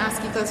was going to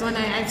ask you, because when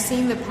I've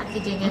seen the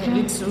packaging and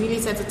it really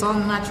says it's all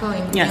natural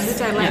ingredients,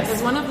 which I like.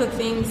 Because one of the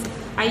things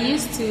I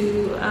used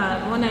to,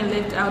 when I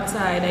lived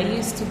outside, I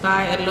used to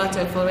buy a lot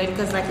of already,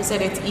 because like you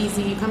said, it's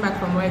easy. You come back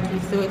from work, you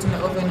throw it in the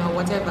oven or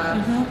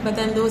whatever. But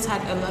then those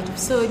had a lot of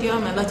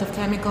sodium, a lot of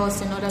chemicals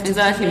in order to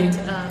cook it.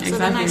 So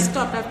then I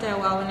stopped after a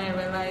while when I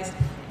realized,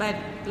 but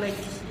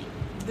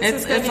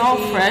it's all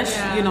fresh,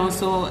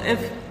 so if,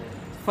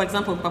 for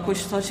example,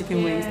 paposhito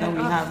chicken wings that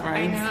we have,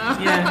 right?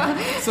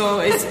 So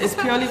it's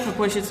purely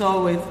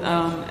paposhito with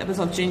a bit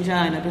of ginger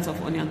and a bit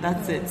of onion.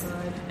 That's it.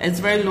 It's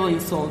very low in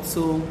salt,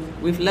 so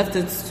we've left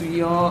it to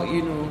your,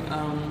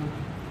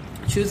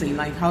 choosing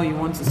how you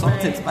want to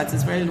salt it, but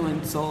it's very low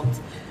in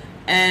salt.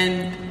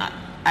 And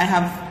I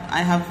have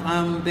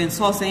been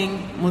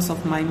sourcing most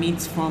of my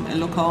meats from a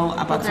local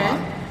abattoir,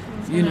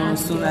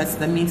 so that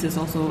the meat is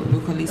also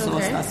locally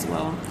sourced as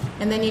well.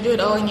 And then you do it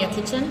all in your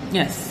kitchen?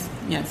 Yes,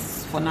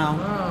 for now.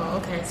 Oh,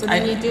 okay. So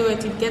then you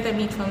get the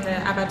meat from the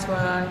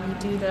abattoir, you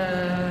do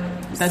the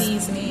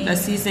seasoning. The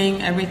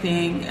seasoning,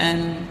 everything,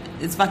 and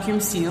it's vacuum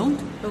sealed.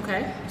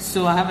 Okay.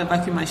 So I have a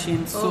vacuum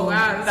machine. So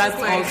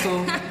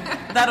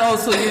that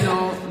also,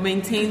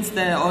 maintains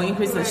or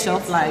increase the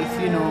shelf life,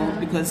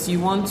 because you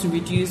want to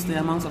reduce the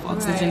amount of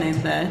oxygen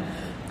in there.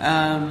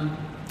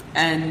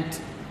 And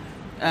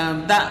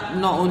that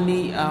not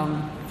only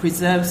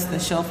preserves the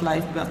shelf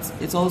life, but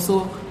it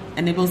also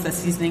enables the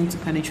seasoning to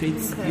penetrate,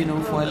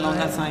 for a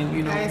longer time,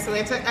 I'm so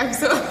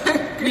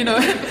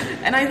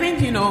and I think,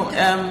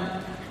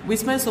 we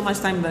spend so much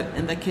time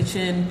in the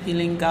kitchen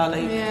peeling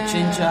garlic,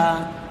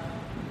 ginger,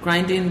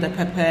 grinding the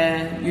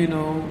pepper,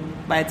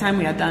 by the time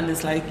we are done,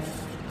 it's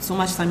so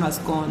much time has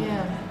gone.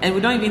 And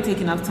we don't even take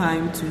enough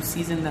time to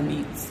season the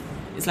meats.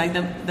 It's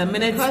the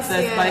minute the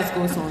spice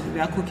goes on, we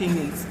are cooking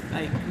it.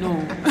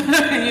 No,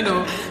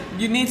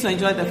 you need to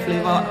enjoy the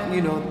flavor,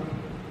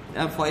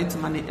 for it to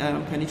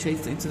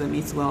penetrate into the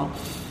meat well.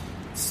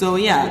 So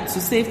to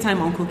save time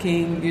on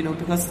cooking,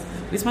 because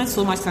we spend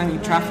so much time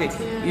in traffic,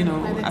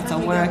 after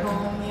work,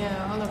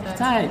 all of that.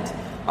 Tired.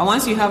 But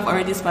once you have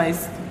Already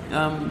Spiced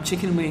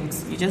chicken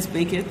wings, you just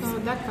bake it. Oh,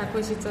 that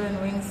paposhito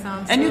and wings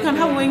sounds. And you can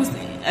have wings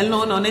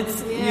alone on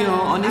its,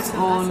 on its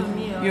own,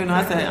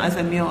 as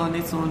a meal on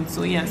its own.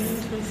 So yes.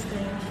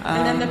 Interesting.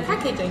 And then the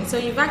packaging. So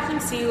you vacuum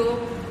seal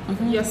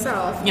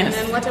yourself. Yes.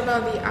 And then what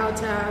about the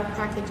outer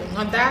packaging?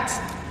 Or That's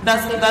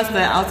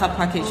the outer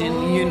packaging,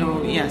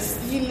 yes.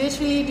 You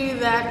literally do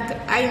that.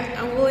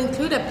 I will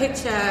include a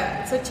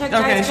picture. So check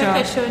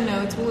the show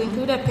notes. We'll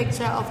include a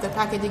picture of the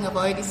packaging of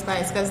Already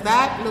Spiced, because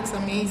that looks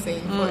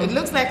amazing. It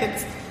looks like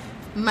it's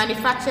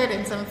manufactured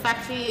in some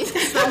factory.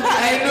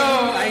 I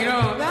know.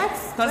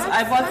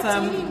 That's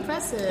really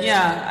impressive.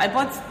 Yeah, I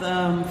bought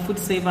the Food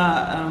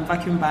Saver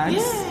vacuum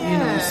bags.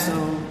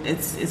 So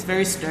it's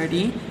very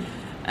sturdy.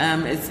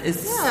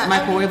 It's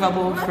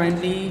microwavable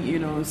friendly,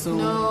 so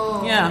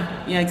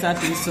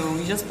exactly. So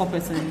you just pop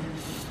it in.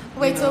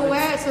 Wait, so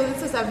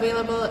this is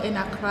available in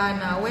Accra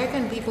now. Where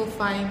can people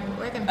find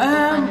it in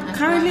Accra?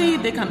 Currently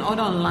they can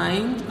order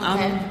online. Okay.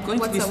 I'm going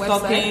to be the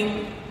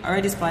stocking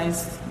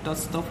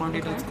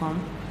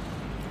alreadyspiced.storefoundry.com.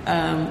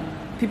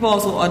 people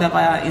also order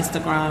via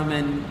Instagram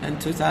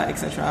and Twitter,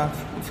 etc.,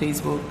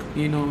 Facebook.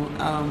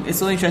 It's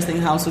so interesting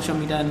how social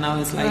media now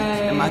is like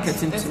a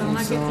marketing tool.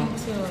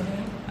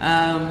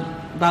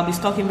 But I'll be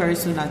stocking very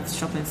soon at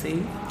Shop and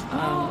Save.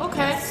 Okay.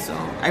 Yes, so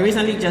I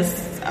recently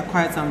just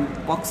acquired some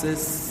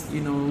boxes,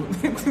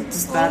 to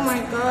start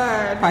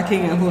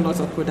packing a whole lot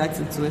of products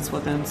into it for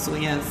them. So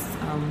yes,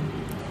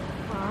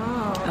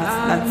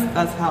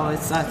 that's how it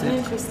started.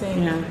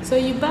 Interesting. Yeah. So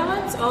you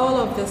balance all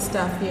of this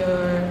stuff,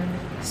 your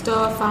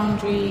store,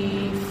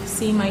 foundry,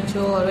 See My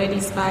Show, Already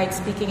Spiked,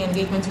 speaking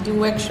engagement, to do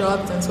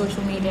workshops and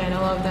social media and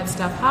all of that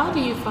stuff. How do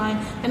you find,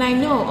 and I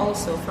know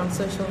also from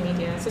social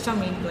media, social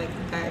media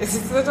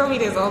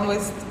is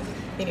almost,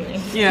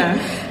 anyway. Yeah.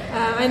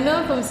 I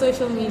know from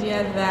social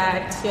media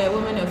that you're a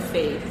woman of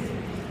faith.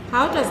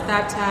 How does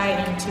that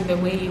tie into the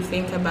way you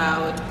think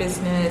about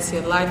business,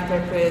 your life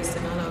purpose,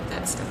 and all of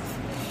that stuff?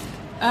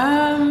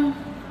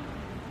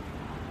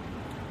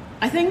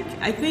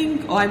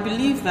 I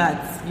believe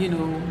that,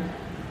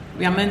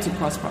 we are meant to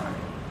prosper.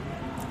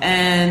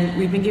 And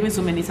we've been given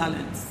so many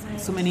talents,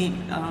 so many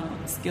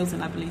skills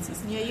and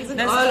abilities. You're using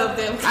all of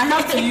them. I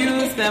have to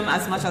use them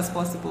as much as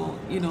possible,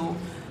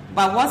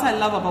 But what I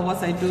love about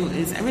what I do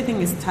is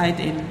everything is tied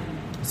in.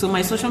 So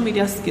my social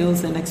media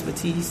skills and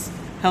expertise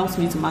helps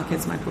me to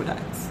market my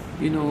products.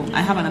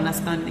 I have an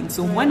understanding.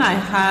 So when I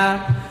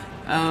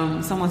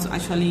have someone to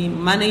actually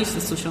manage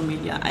the social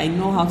media, I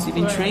know how to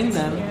even train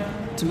them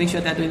to make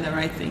sure they're doing the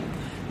right thing.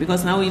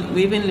 Because now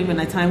we even live in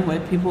a time where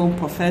people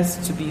profess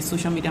to be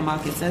social media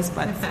marketers,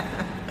 but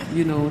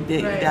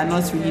they are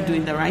not really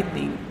doing the right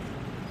thing.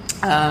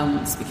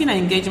 Speaking and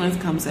engagement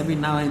comes every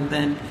now and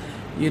then,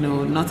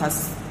 not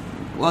as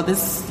well.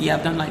 This year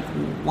I've done like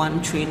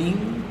one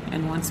training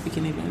and one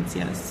speaking event,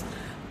 yes,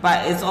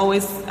 but it's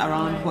always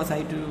around what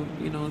I do,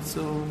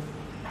 so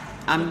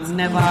I'm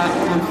never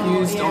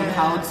confused on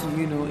how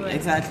to,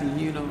 exactly,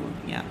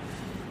 yeah.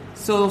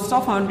 So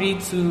Store Foundry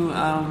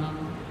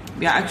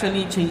we are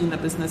actually changing the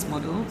business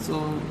model, so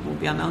we'll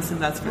be announcing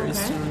that very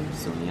soon.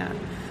 So yeah,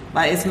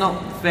 but it's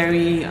not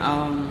very.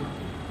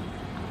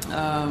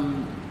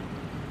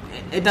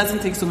 It doesn't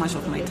take so much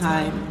of my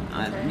time,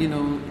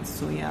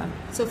 So yeah.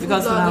 So food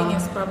blogging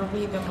is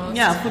probably the most.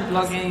 Yeah, food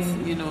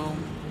blogging,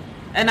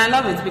 and I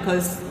love it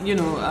because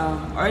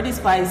Already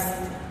Spiced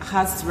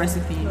has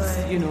recipes,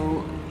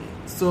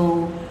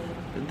 So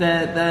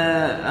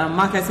the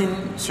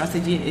marketing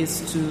strategy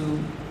is to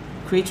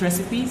create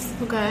recipes.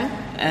 Okay.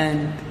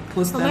 And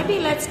post them. Maybe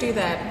let's do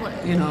that.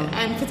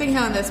 I'm putting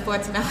her on the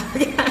spot now,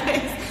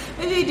 guys.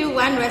 Maybe do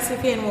one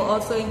recipe and we'll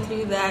also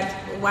include that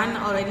one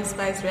Already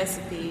Spiced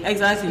recipe.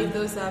 Exactly.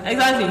 We'll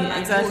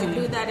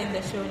include that in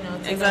the show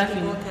notes. So that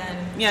people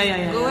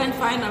can go and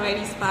find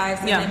Already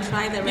Spiced and then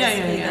try the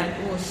recipe that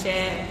we'll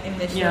share in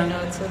the show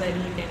notes so that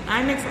you can.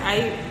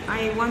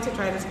 I want to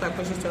try this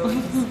paposhito.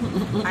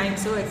 I'm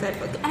so excited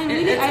for it.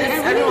 It's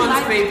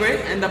everyone's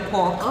favorite, and the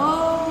pork.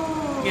 Oh.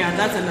 Yeah,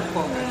 that's in the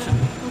pork actually.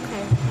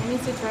 Okay, I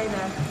need to try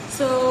that.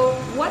 So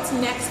what's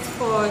next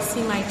for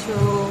See My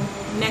Show?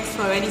 Next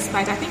for Already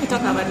Spiced? I think we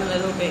talked about it a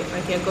little bit.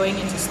 Like you're going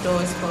into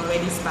stores for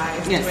Already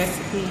Spiced,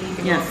 recipe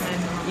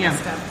development, and all that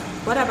stuff.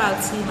 What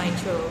about See My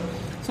Show?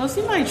 So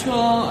See My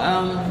Show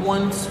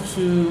wants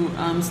to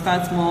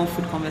start more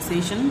food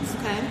conversations.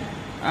 Okay.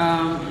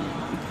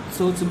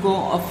 So to go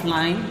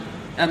offline,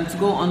 to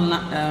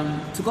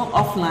go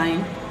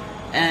offline.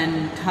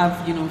 And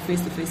have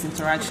face-to-face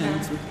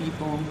interactions with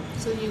people.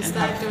 So you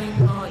start doing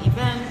more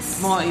events.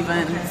 Okay.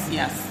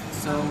 Yes.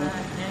 So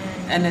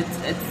and it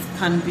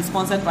can be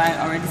sponsored by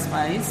Already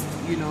Spiced,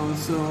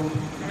 So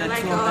I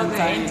like all the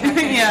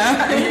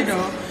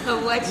of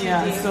what you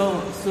do.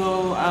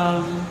 So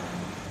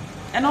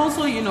and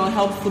also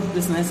help food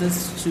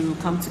businesses to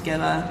come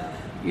together,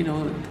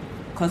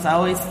 because I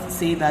always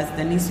say that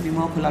there needs to be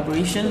more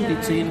collaboration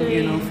between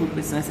food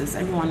businesses.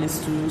 Everyone is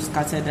too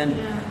scattered and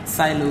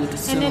siloed.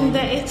 So. And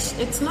then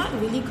it's not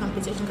really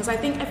competition, because I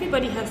think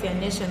everybody has their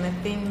niche and the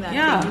thing that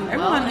they do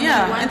everyone,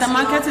 well. And the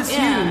market is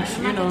huge.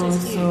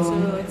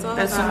 So it's all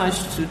there's so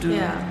much to do.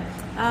 Yeah.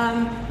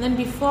 Then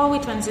before we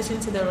transition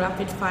to the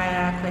rapid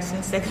fire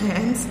question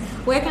segments,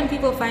 where can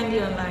people find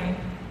you online?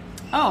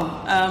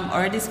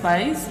 Already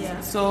Spiced.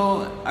 Yeah.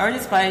 So Already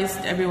Spiced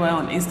everywhere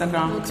on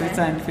Instagram,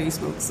 Twitter, and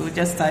Facebook. So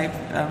just type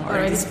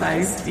Already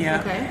Spiced.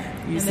 Yeah. Okay.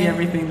 You see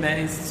everything there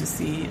is to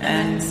see.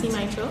 And See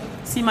My Show.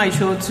 See My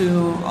Show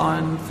too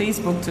on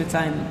Facebook, Twitter,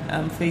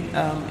 and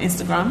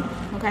Instagram.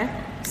 Okay.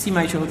 See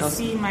My Show.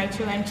 See My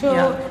Show, and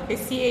Show is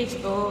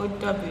CHOW.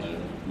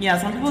 Yeah,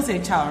 some people say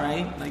chow,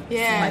 right? Like so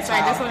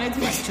I just wanted to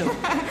make sure.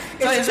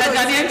 So it's a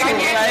Ghanaian show,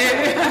 right?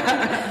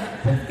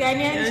 It's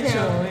Ghanaian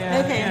show.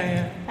 Yeah. Okay.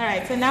 Yeah. All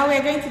right. So now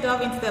we're going to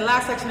delve into the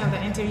last section of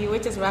the interview,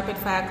 which is rapid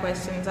fire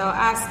questions. I'll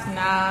ask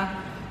Na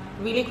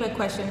really quick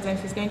questions, and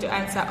she's going to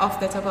answer off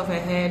the top of her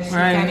head. She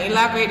can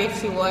elaborate if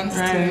she wants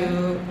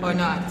to or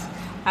not.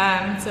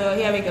 So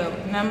here we go.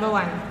 Number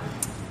one,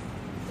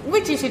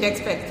 which you should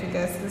expect,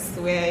 because this is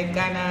where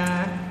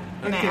Ghana.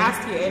 And I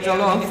asked you earlier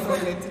when this was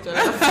going to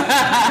Jollof.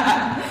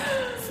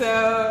 So,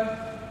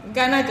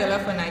 Ghana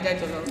jollof or Niger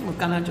jollof? Oh,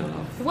 Ghana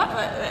jollof. What?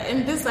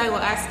 And this I will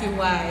ask you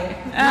why.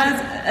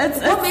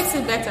 What makes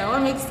it better?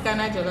 What makes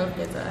Ghana jollof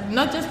better?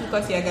 Not just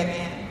because you're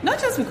Ghanaian. Not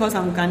just because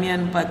I'm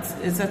Ghanaian, but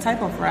it's a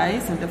type of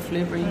rice and the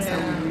flavorings that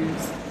we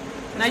use.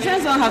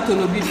 Nigerians don't have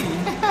tolobifi.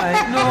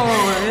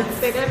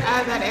 They don't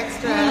add that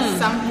extra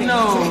something.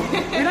 No,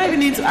 we don't even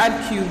need to add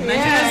cube.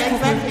 Nigerians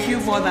cook with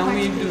cube more than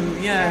we do.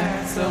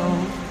 So.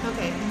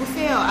 Okay,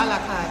 buffet or a la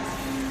carte?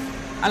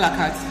 A la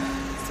carte.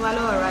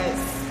 Swallow or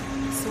rice?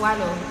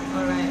 Swallow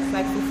or rice,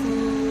 like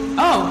fufu.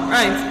 Oh,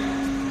 right.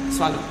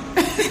 Swallow.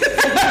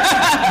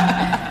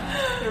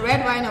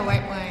 Red wine or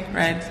white wine?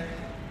 Red.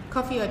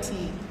 Coffee or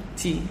tea?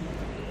 Tea.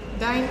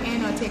 Dine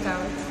in or take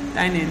out?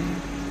 Dine in.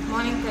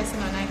 Morning person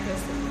or night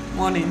person?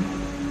 Morning.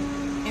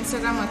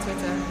 Instagram or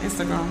Twitter?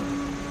 Instagram.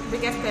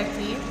 Biggest pet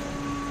peeve?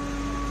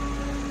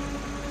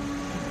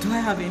 Do I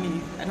have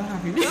any? I don't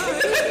have any.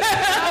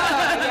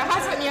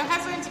 Your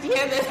husband should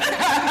hear this.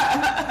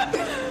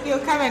 He'll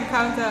come and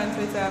counter on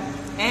Twitter.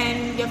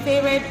 And your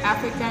favorite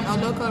African or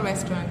local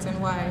restaurants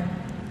and why?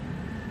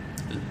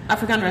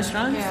 African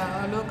restaurants?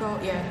 Yeah, or local,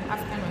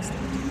 African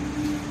restaurants.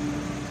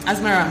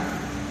 Asmara.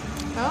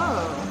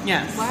 Oh.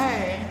 Yes.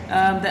 Why?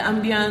 The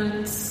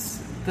ambience,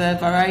 the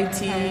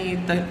variety,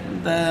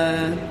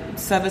 the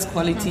service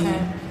quality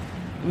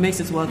makes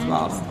it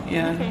worthwhile.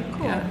 Okay,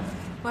 cool. Yeah.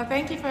 Well,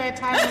 thank you for your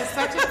time. It's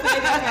such a pleasure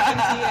talking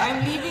to you.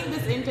 I'm leaving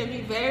this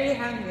interview very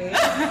hungry.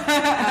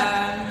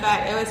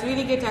 But it was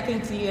really good talking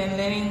to you and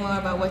learning more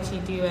about what you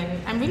do.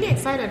 And I'm really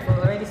excited for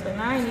already. So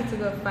now I need to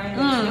go find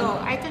it.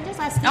 I can just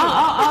ask you.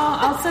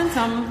 I'll send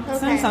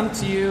some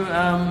to you.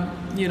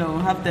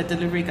 Have the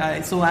delivery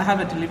guy. So I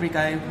have a delivery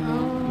guy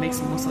who makes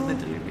most of the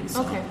deliveries.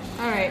 So. Okay,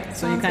 all right.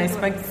 So you can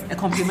expect a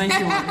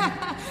complimentary one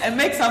and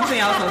make something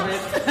out of it.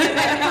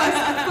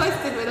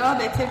 Post it with all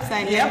the tips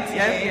I need.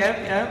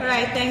 Yep. All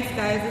right, thanks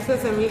guys. This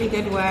was a really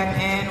good one,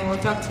 and we'll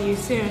talk to you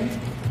soon.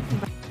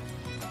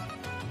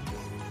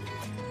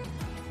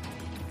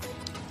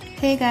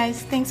 Hey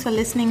guys, thanks for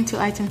listening to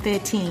Item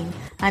 13,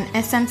 an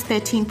Essence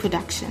 13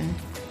 production.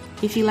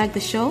 If you like the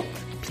show,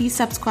 please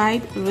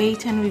subscribe,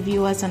 rate, and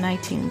review us on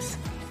iTunes.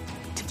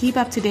 To keep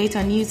up to date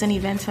on news and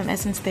events from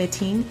Essence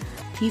 13,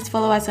 please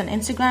follow us on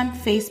Instagram,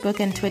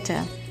 Facebook, and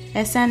Twitter.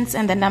 Essence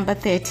and the number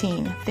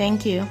 13.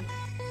 Thank you.